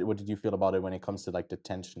it. What did you feel about it when it comes to like the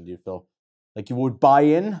tension? Do you feel like you would buy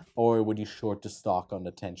in, or would you short the stock on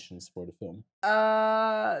the tensions for the film?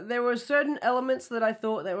 There were certain elements that I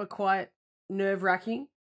thought that were quite nerve-wracking.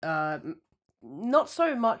 Not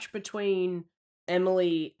so much between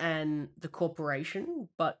Emily and the corporation,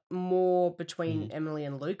 but more between Emily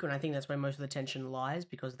and Luke, and I think that's where most of the tension lies,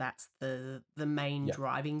 because that's the main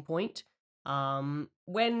driving point.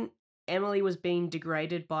 When Emily was being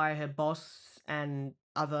degraded by her boss and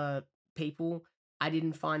other people, I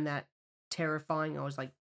didn't find that terrifying. I was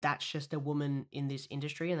like, that's just a woman in this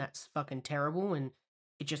industry, and that's fucking terrible, and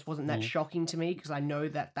it just wasn't that shocking to me, because I know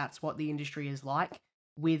that that's what the industry is like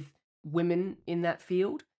with women in that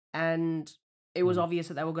field, and it was obvious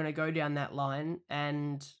that they were going to go down that line.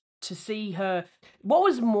 And to see her, what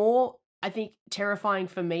was more, I think, terrifying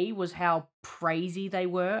for me was how crazy they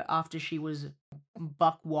were after she was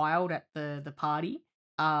buck wild at the party.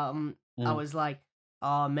 I was like,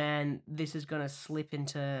 oh man, this is going to slip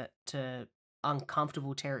into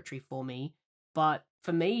uncomfortable territory for me. But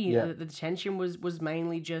for me, the tension was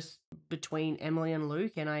mainly just between Emily and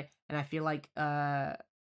Luke, and I feel like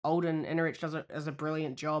Alden Ehrenreich does a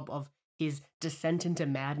brilliant job of his descent into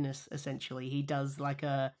madness. Essentially, he does like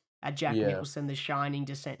a Jack Nicholson, The Shining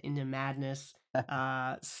descent into madness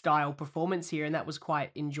style performance here, and that was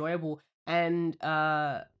quite enjoyable. And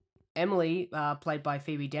Emily, played by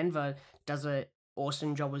Phoebe Denver, does an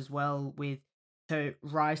awesome job as well with her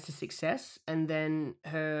rise to success, and then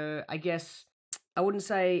her, I guess, I wouldn't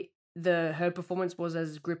say her performance was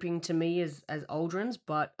as gripping to me as Aldrin's,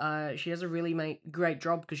 but she does a really great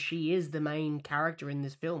job because she is the main character in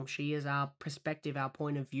this film. She is our perspective, our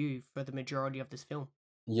point of view for the majority of this film.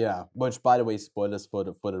 Yeah, which by the way, spoilers for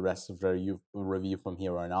the rest of the review from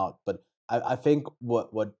here on out. But I think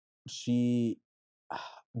what she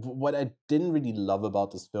what I didn't really love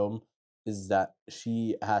about this film is that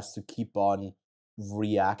she has to keep on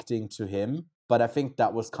reacting to him. But I think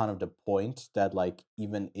that was kind of the point, that like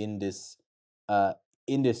even in this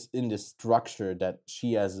in this structure, that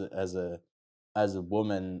she as a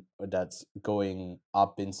woman that's going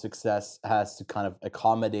up in success has to kind of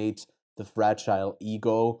accommodate the fragile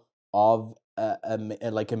ego of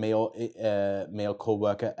like a male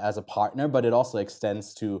coworker as a partner, but it also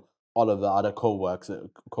extends to all of the other coworkers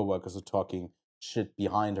who are talking shit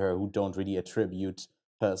behind her, who don't really attribute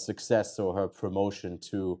her success or her promotion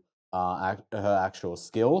to her actual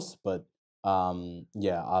skills, but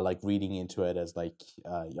yeah, I like reading into it as like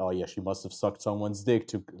oh yeah, she must have sucked someone's dick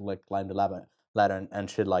to like climb the ladder and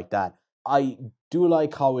shit like that. I do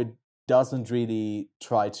like how it doesn't really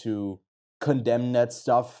try to condemn that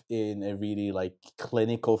stuff in a really like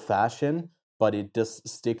clinical fashion, but it does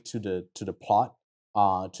stick to the plot,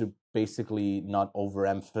 to basically not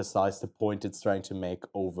overemphasize the point it's trying to make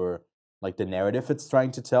over like the narrative it's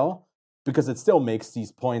trying to tell, because it still makes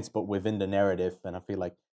these points but within the narrative. And I feel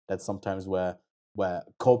like that's sometimes where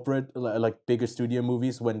corporate like bigger studio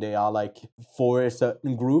movies, when they are like for a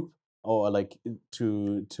certain group, or like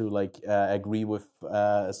to like agree with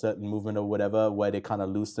a certain movement or whatever, where they kind of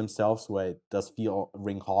lose themselves, where it does feel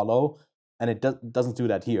ring hollow, and it doesn't do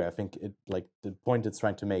that here. I think it, like the point it's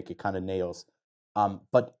trying to make, it kind of nails.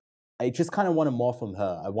 But I just kind of wanted more from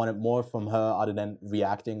her. I wanted more from her other than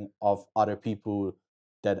reacting of other people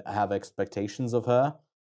that have expectations of her,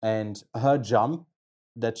 and her jump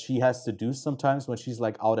that she has to do sometimes when she's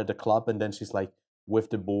like out at the club and then she's like with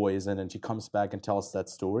the boys and then she comes back and tells that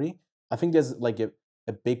story. I think there's like a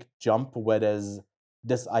big jump where there's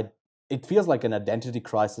this, it feels like an identity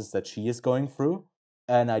crisis that she is going through,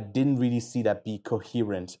 and I didn't really see that be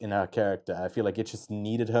coherent in her character. I feel like it just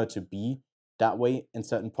needed her to be that way in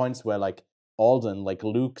certain points, where like Alden, like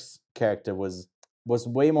Luke's character, was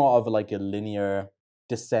way more of like a linear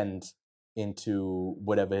descent into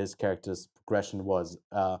whatever his character's progression was.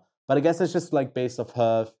 But I guess it's just like based off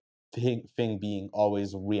her thing being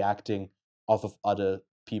always reacting off of other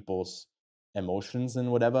people's emotions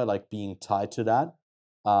and whatever, like being tied to that.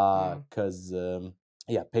 Because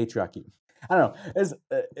yeah, patriarchy. I don't know. It's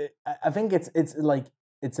I think it's like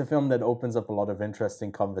it's a film that opens up a lot of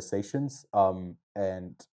interesting conversations.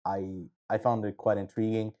 And I found it quite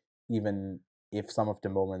intriguing, even if some of the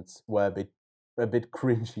moments were a bit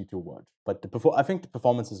cringy to watch. But I think the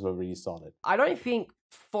performances were really solid. I don't think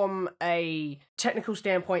from a technical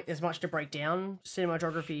standpoint there's much to break down.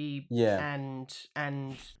 Cinematography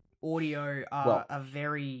and audio are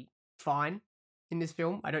very fine in this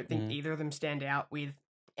film. I don't think either of them stand out with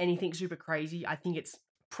anything super crazy. I think it's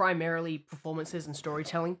primarily performances and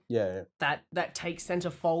storytelling that takes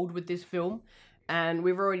center fold with this film. And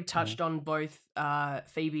we've already touched on both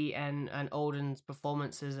Phoebe and Alden's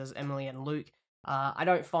performances as Emily and Luke. I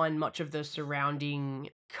don't find much of the surrounding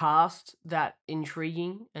cast that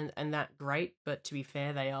intriguing and that great, but to be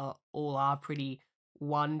fair, they all are pretty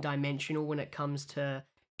one-dimensional when it comes to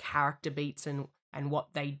character beats and what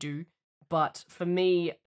they do. But for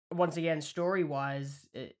me, once again, story-wise,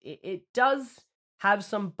 it does have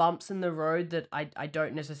some bumps in the road that I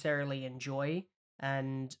don't necessarily enjoy.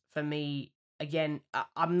 And for me, again,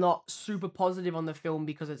 I'm not super positive on the film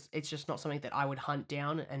because it's just not something that I would hunt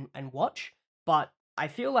down and watch. But I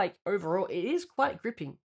feel like overall it is quite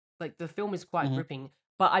gripping. Like the film is quite gripping,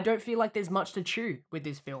 but I don't feel like there's much to chew with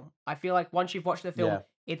this film. I feel like once you've watched the film,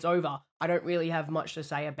 it's over. I don't really have much to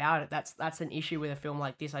say about it. That's an issue with a film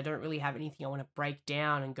like this. I don't really have anything I want to break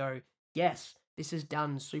down and go, yes, this is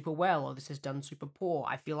done super well or this is done super poor.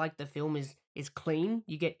 I feel like the film is clean.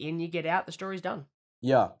 You get in, you get out, the story's done.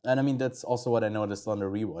 Yeah, and I mean that's also what I noticed on the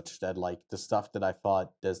rewatch, that like the stuff that I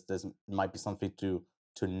thought there's might be something to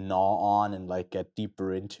gnaw on and like get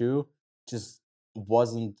deeper into just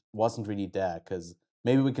wasn't really there. Because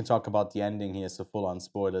maybe we can talk about the ending here, so full on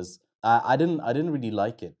spoilers. I didn't really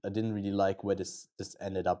like it. I didn't really like where this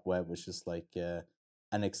ended up, where it was just like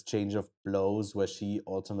an exchange of blows where she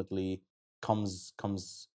ultimately comes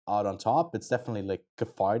out on top. It's definitely like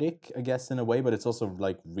cathartic, I guess, in a way, but it's also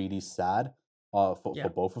like really sad for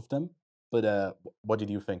both of them. But what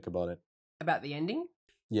did you think about it? About the ending?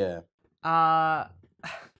 Yeah.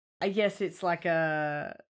 I guess it's like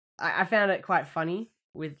I found it quite funny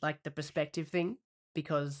with like the perspective thing.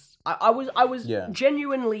 because I was Yeah.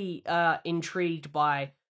 genuinely intrigued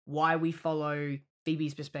by why we follow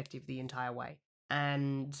Phoebe's perspective the entire way,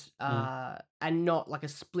 and not like a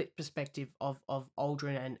split perspective of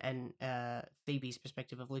Aldrin and Phoebe's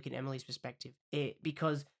perspective, of Luke and Emily's perspective.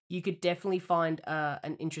 Because you could definitely find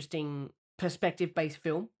an interesting perspective based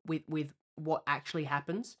film with what actually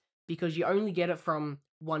happens, because you only get it from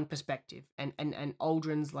one perspective, and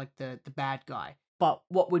Aldrin's like the bad guy. But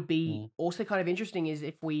what would be also kind of interesting is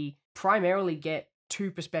if we primarily get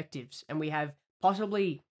two perspectives, and we have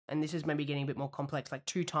possibly, and this is maybe getting a bit more complex, like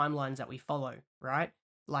two timelines that we follow, right?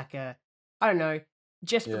 Like I don't know,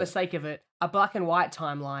 just for the sake of it, a black and white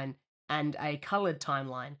timeline and a colored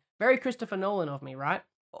timeline. Very Christopher Nolan of me, right?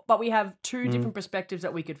 But we have two different perspectives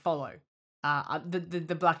that we could follow.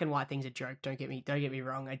 The black and white thing's a joke. Don't get me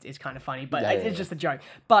wrong. It's kind of funny, but it's just a joke.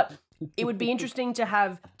 But it would be interesting to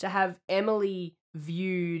have Emily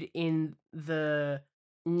viewed in the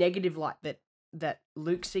negative light that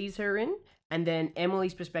Luke sees her in, and then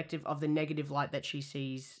Emily's perspective of the negative light that she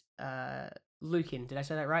sees Luke in. Did I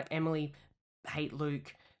say that right? Emily hate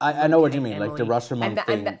Luke. I know what you mean, Emily. like the Rashomon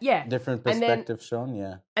thing. Yeah, different perspectives shown.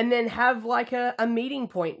 Yeah, and then have like a meeting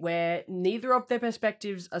point where neither of their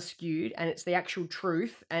perspectives are skewed, and it's the actual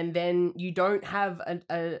truth. And then you don't have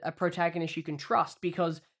a protagonist you can trust,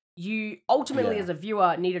 because you ultimately, as a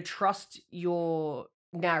viewer, need to trust your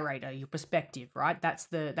narrator, your perspective, right? That's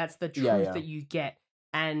the truth that you get.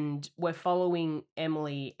 And we're following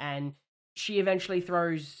Emily, and she eventually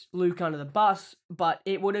throws Luke under the bus. But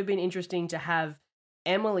it would have been interesting to have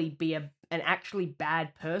Emily be an actually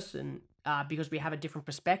bad person, because we have a different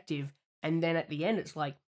perspective. And then at the end, it's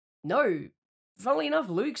like, no, funnily enough,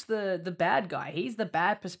 Luke's the bad guy. He's the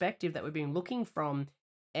bad perspective that we've been looking from.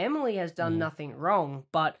 Emily has done nothing wrong.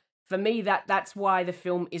 But for me, that's why the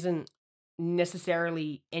film isn't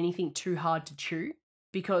necessarily anything too hard to chew,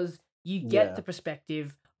 because you get the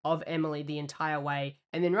perspective of Emily the entire way.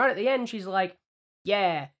 And then right at the end, she's like,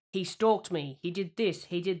 yeah, he stalked me. He did this.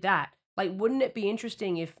 He did that. Like, wouldn't it be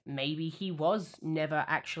interesting if maybe he was never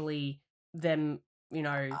actually them,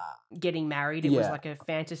 getting married? It was like a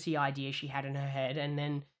fantasy idea she had in her head. And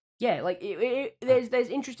then, there's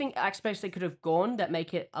interesting aspects that could have gone that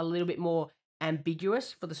make it a little bit more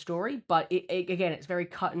ambiguous for the story. But again, it's very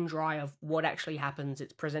cut and dry of what actually happens.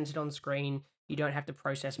 It's presented on screen. You don't have to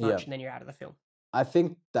process much, and then you're out of the film. I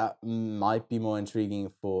think that might be more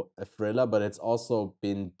intriguing for a thriller, but it's also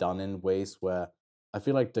been done in ways where I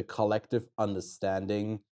feel like the collective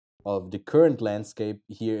understanding of the current landscape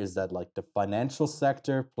here is that like the financial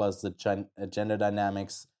sector plus the gender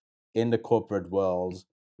dynamics in the corporate world,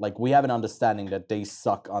 like we have an understanding that they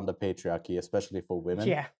suck under patriarchy, especially for women.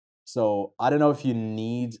 Yeah. So I don't know if you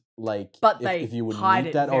need if you would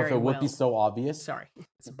need that, or if it would be so obvious. Sorry,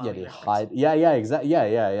 it's a they reference. hide. Yeah, exactly.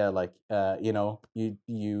 Yeah. Like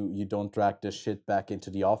you don't drag this shit back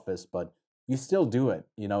into the office, but you still do it.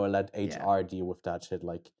 And let HR deal with that shit.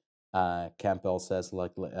 Like Campbell says,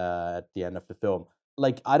 like at the end of the film.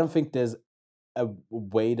 Like I don't think there's a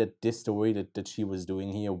way that this story that she was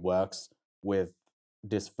doing here works with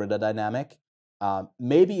this thriller dynamic.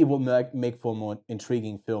 Maybe it will make for a more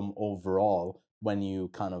intriguing film overall when you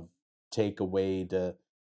kind of take away the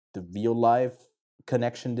real life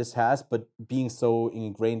connection this has, but being so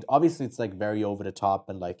ingrained, obviously it's like very over the top,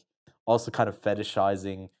 and like also kind of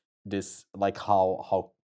fetishizing this, like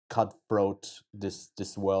how cutthroat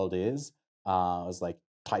this world is. I was like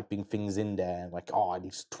typing things in there, like, oh,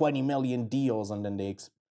 these 20 million deals, and then there's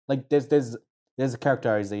a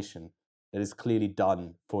characterization that is clearly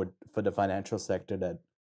done for the financial sector, that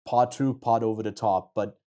part true, part over the top,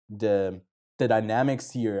 but the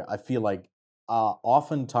dynamics here, I feel like, are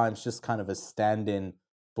oftentimes just kind of a stand-in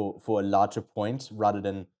for a larger point rather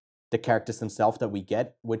than the characters themselves that we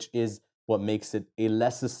get, which is what makes it a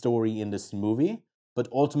lesser story in this movie, but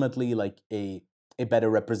ultimately like a better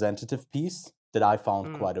representative piece that I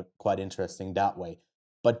found quite interesting that way.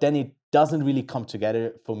 But then it doesn't really come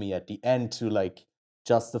together for me at the end to like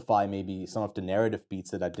justify maybe some of the narrative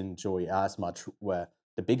beats that I didn't enjoy as much, where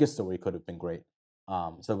the bigger story could have been great.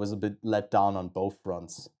 So it was a bit let down on both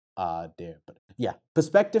fronts there. But yeah,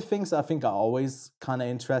 perspective things I think are always kind of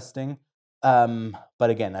interesting. But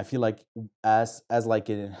again, I feel like as like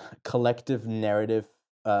a collective narrative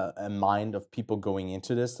mind of people going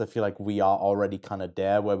into this, I feel like we are already kind of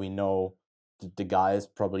there, where we know the guy is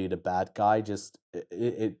probably the bad guy. Just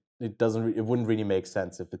it wouldn't really make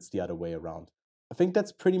sense if it's the other way around. I think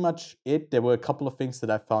that's pretty much it. There were a couple of things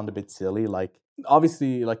that I found a bit silly. Like,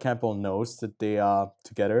 obviously, like Campbell knows that they are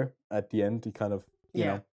together at the end. He kind of, you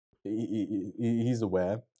know, he's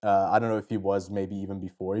aware. I don't know if he was maybe even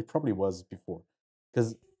before. He probably was before.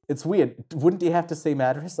 Because it's weird. Wouldn't they have the same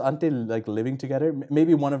address? Aren't they like living together?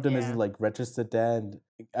 Maybe one of them is Yeah. like registered there, and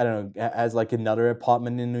I don't know, has like another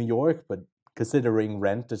apartment in New York, but considering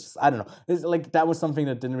rent, it's just, I don't know. It's like that was something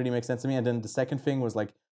that didn't really make sense to me. And then the second thing was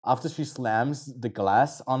like after she slams the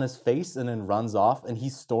glass on his face and then runs off, and he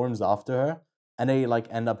storms after her, and they like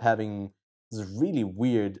end up having this really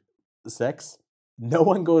weird sex. No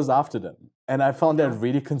one goes after them. And I found that No.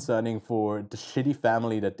 really concerning for the shitty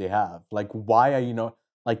family that they have. Like, why are you not,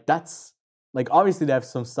 like, that's, like, obviously they have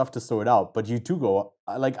some stuff to sort out, but you do go,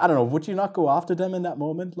 like, I don't know, would you not go after them in that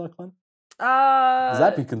moment, Lachlan?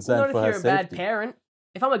 I'd be concerned not for if her you're a bad safety. parent.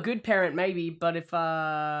 If I'm a good parent, maybe, but if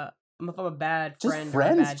I'm a bad Just friend, or a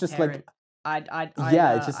friends, bad just parent, like, I'd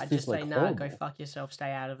yeah, it just I'd feels just say like nah, go horrible. fuck yourself,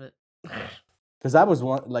 stay out of it. Because that was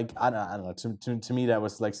one, like, I don't know, to me, that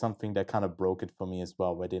was like something that kind of broke it for me as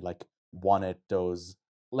well, where they like wanted those,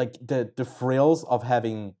 like the frills of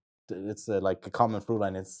having, it's like a common through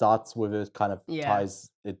line. It starts with it, kind of Yeah. ties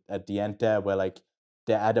it at the end there, where like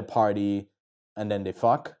they're at a party and then they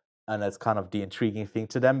fuck, and that's kind of the intriguing thing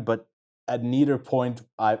to them. But at neither point,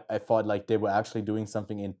 I thought like they were actually doing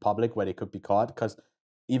something in public where they could be caught, because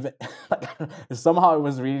even like, somehow it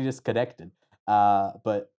was really disconnected.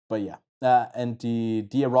 But yeah. And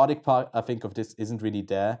the erotic part, I think, of this isn't really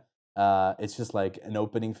there. It's just like an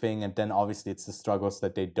opening thing, and then obviously it's the struggles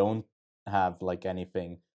that they don't have like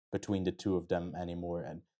anything between the two of them anymore.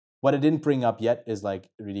 And what I didn't bring up yet is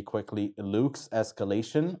like really quickly Luke's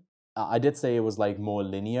escalation. I did say it was like more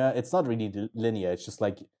linear. It's not really linear. It's just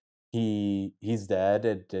like he's there.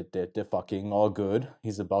 They're fucking all good.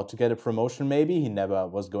 He's about to get a promotion. Maybe he never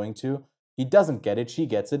was going to. He doesn't get it. She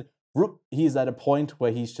gets it. He's at a point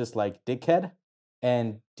where he's just like dickhead,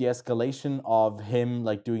 and the escalation of him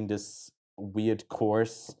like doing this weird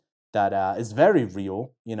course that is very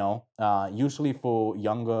real, you know, usually for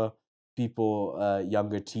younger people,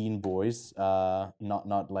 younger teen boys,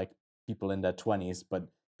 not like people in their 20s, but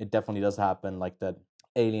it definitely does happen, like that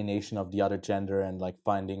alienation of the other gender, and like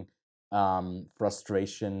finding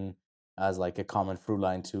frustration as like a common through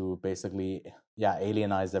line to basically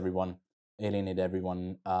alienate everyone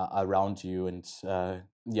around you. And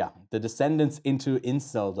the descendants into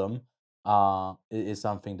inceldom is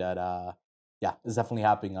something that is definitely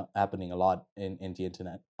happening a lot in the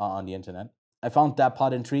internet, on the internet. I found that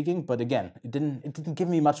part intriguing, but again, it didn't give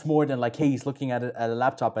me much more than like, hey, he's looking at a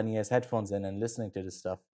laptop and he has headphones in and listening to this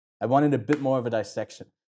stuff. I wanted a bit more of a dissection.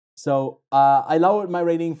 So I lowered my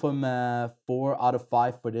rating from 4 out of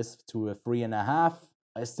 5 for this to a 3.5.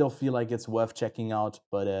 I still feel like it's worth checking out,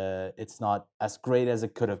 but it's not as great as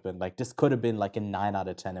it could have been. Like, this could have been like a 9 out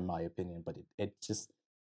of 10 in my opinion, but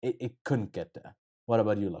it couldn't get there. What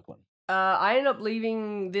about you, Lachlan? I ended up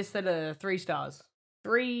leaving this at 3 stars.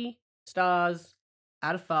 3 stars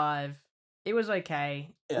out of 5. It was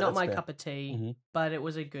okay. Yeah, Not that's my fair. cup of tea, Mhm. but it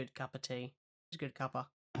was a good cup of tea. It was a good cuppa.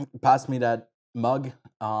 Pass me that mug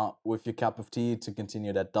with your cup of tea to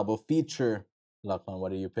continue that double feature. Lachlan,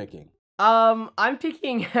 what are you picking? I'm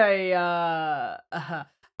picking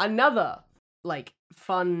another like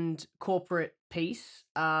fund corporate piece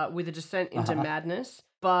with a descent into madness,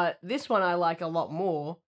 but this one I like a lot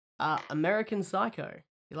more. American Psycho.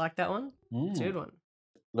 You like that one? It's a good one.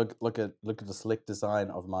 Look at the slick design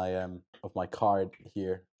of my card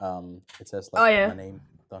here. It says Oh, like yeah. my name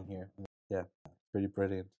down here. Yeah, pretty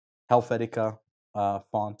brilliant. Helvetica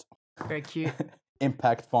font. Very cute.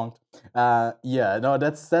 Impact font. No,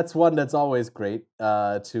 that's one that's always great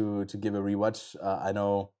to give a rewatch. I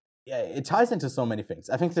know, it ties into so many things.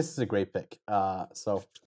 I think this is a great pick. Mine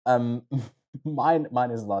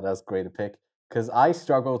is not as great a pick, because I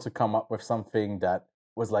struggle to come up with something that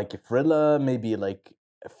was like a thriller, maybe like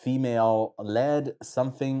a female led,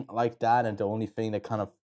 something like that, and the only thing that kind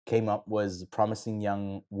of came up was Promising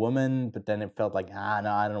Young Woman, but then it felt like, no,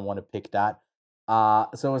 I don't want to pick that.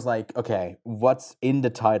 So it was like, okay, what's in the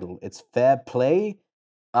title? It's Fair Play.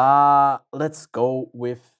 Let's go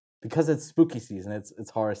with, because it's spooky season, it's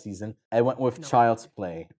horror season. I went with No. Child's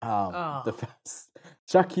Play. The first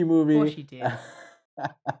Chucky movie. Of course you did.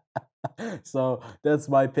 So that's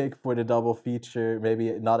my pick for the double feature.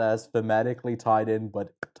 Maybe not as thematically tied in,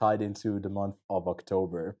 but tied into the month of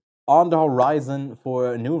October. On the horizon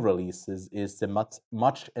for new releases is the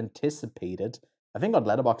much anticipated, I think on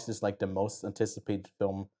Letterboxd is like the most anticipated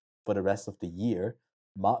film for the rest of the year,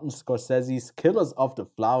 Martin Scorsese's Killers of the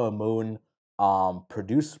Flower Moon,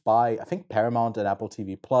 produced by, I think, Paramount and Apple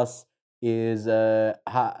TV Plus, is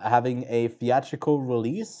having a theatrical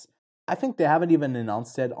release. I think they haven't even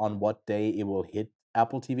announced yet on what day it will hit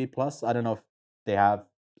Apple TV Plus. I don't know if they have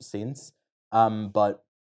since. But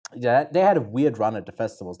yeah, they had a weird run at the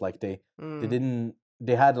festivals. Like they didn't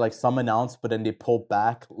they had like some announced, but then they pulled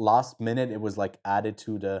back last minute. It was like added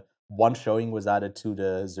to the one showing was added to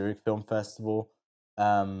the Zurich Film Festival.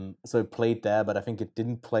 So it played there, but I think it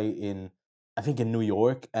didn't play in New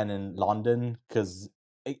York and in London because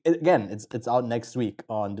again, it's out next week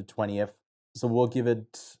on the 20th. So we'll give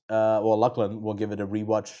it, Lachlan will give it a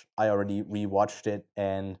rewatch. I already rewatched it,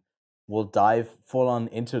 and we'll dive full on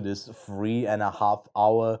into this 3.5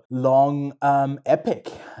 hour long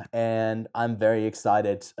epic. And I'm very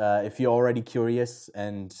excited. If you're already curious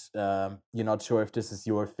and you're not sure if this is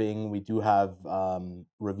your thing, we do have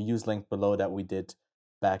reviews linked below that we did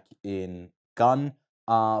back in Gun.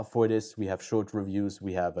 For this, we have short reviews,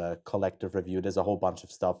 we have a collective review. There's a whole bunch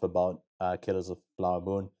of stuff about Killers of Flower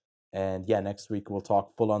Moon. And yeah, next week we'll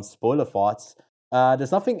talk full on spoiler thoughts.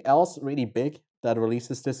 There's nothing else really big that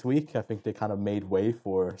releases this week. I think they kind of made way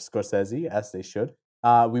for Scorsese, as they should.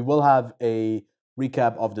 We will have a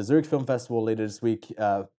recap of the Zurich Film Festival later this week,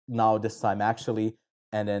 now this time actually,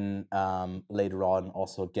 and then later on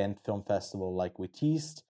also Ghent Film Festival like we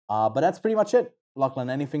teased. But that's pretty much it. Lachlan,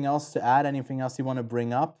 anything else to add? Anything else you want to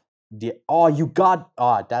bring up?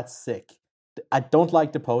 That's sick. I don't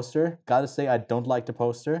like the poster. Gotta say, I don't like the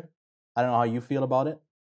poster. I don't know how you feel about it.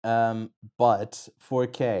 But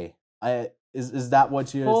 4K. Is that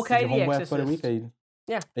what your 4K The homework for the week? Are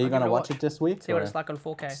you gonna watch it this week? See what it's like on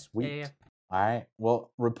 4K. Sweet. Yeah. All right.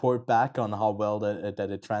 Well, report back on how well that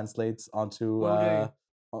it translates onto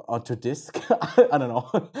disc. I don't know,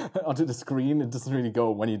 onto the screen. It doesn't really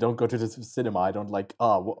go when you don't go to the cinema. I don't like.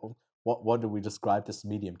 What do we describe this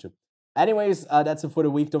medium to? Anyways, that's it for the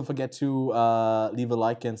week. Don't forget to leave a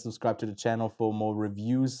like and subscribe to the channel for more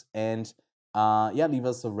reviews. And leave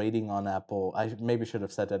us a rating on Apple. I maybe should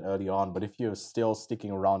have said that early on, but if you're still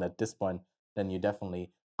sticking around at this point, then you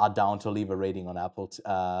definitely are down to leave a rating on Apple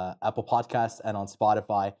Podcasts and on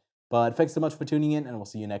Spotify. But thanks so much for tuning in, and we'll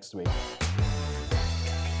see you next week.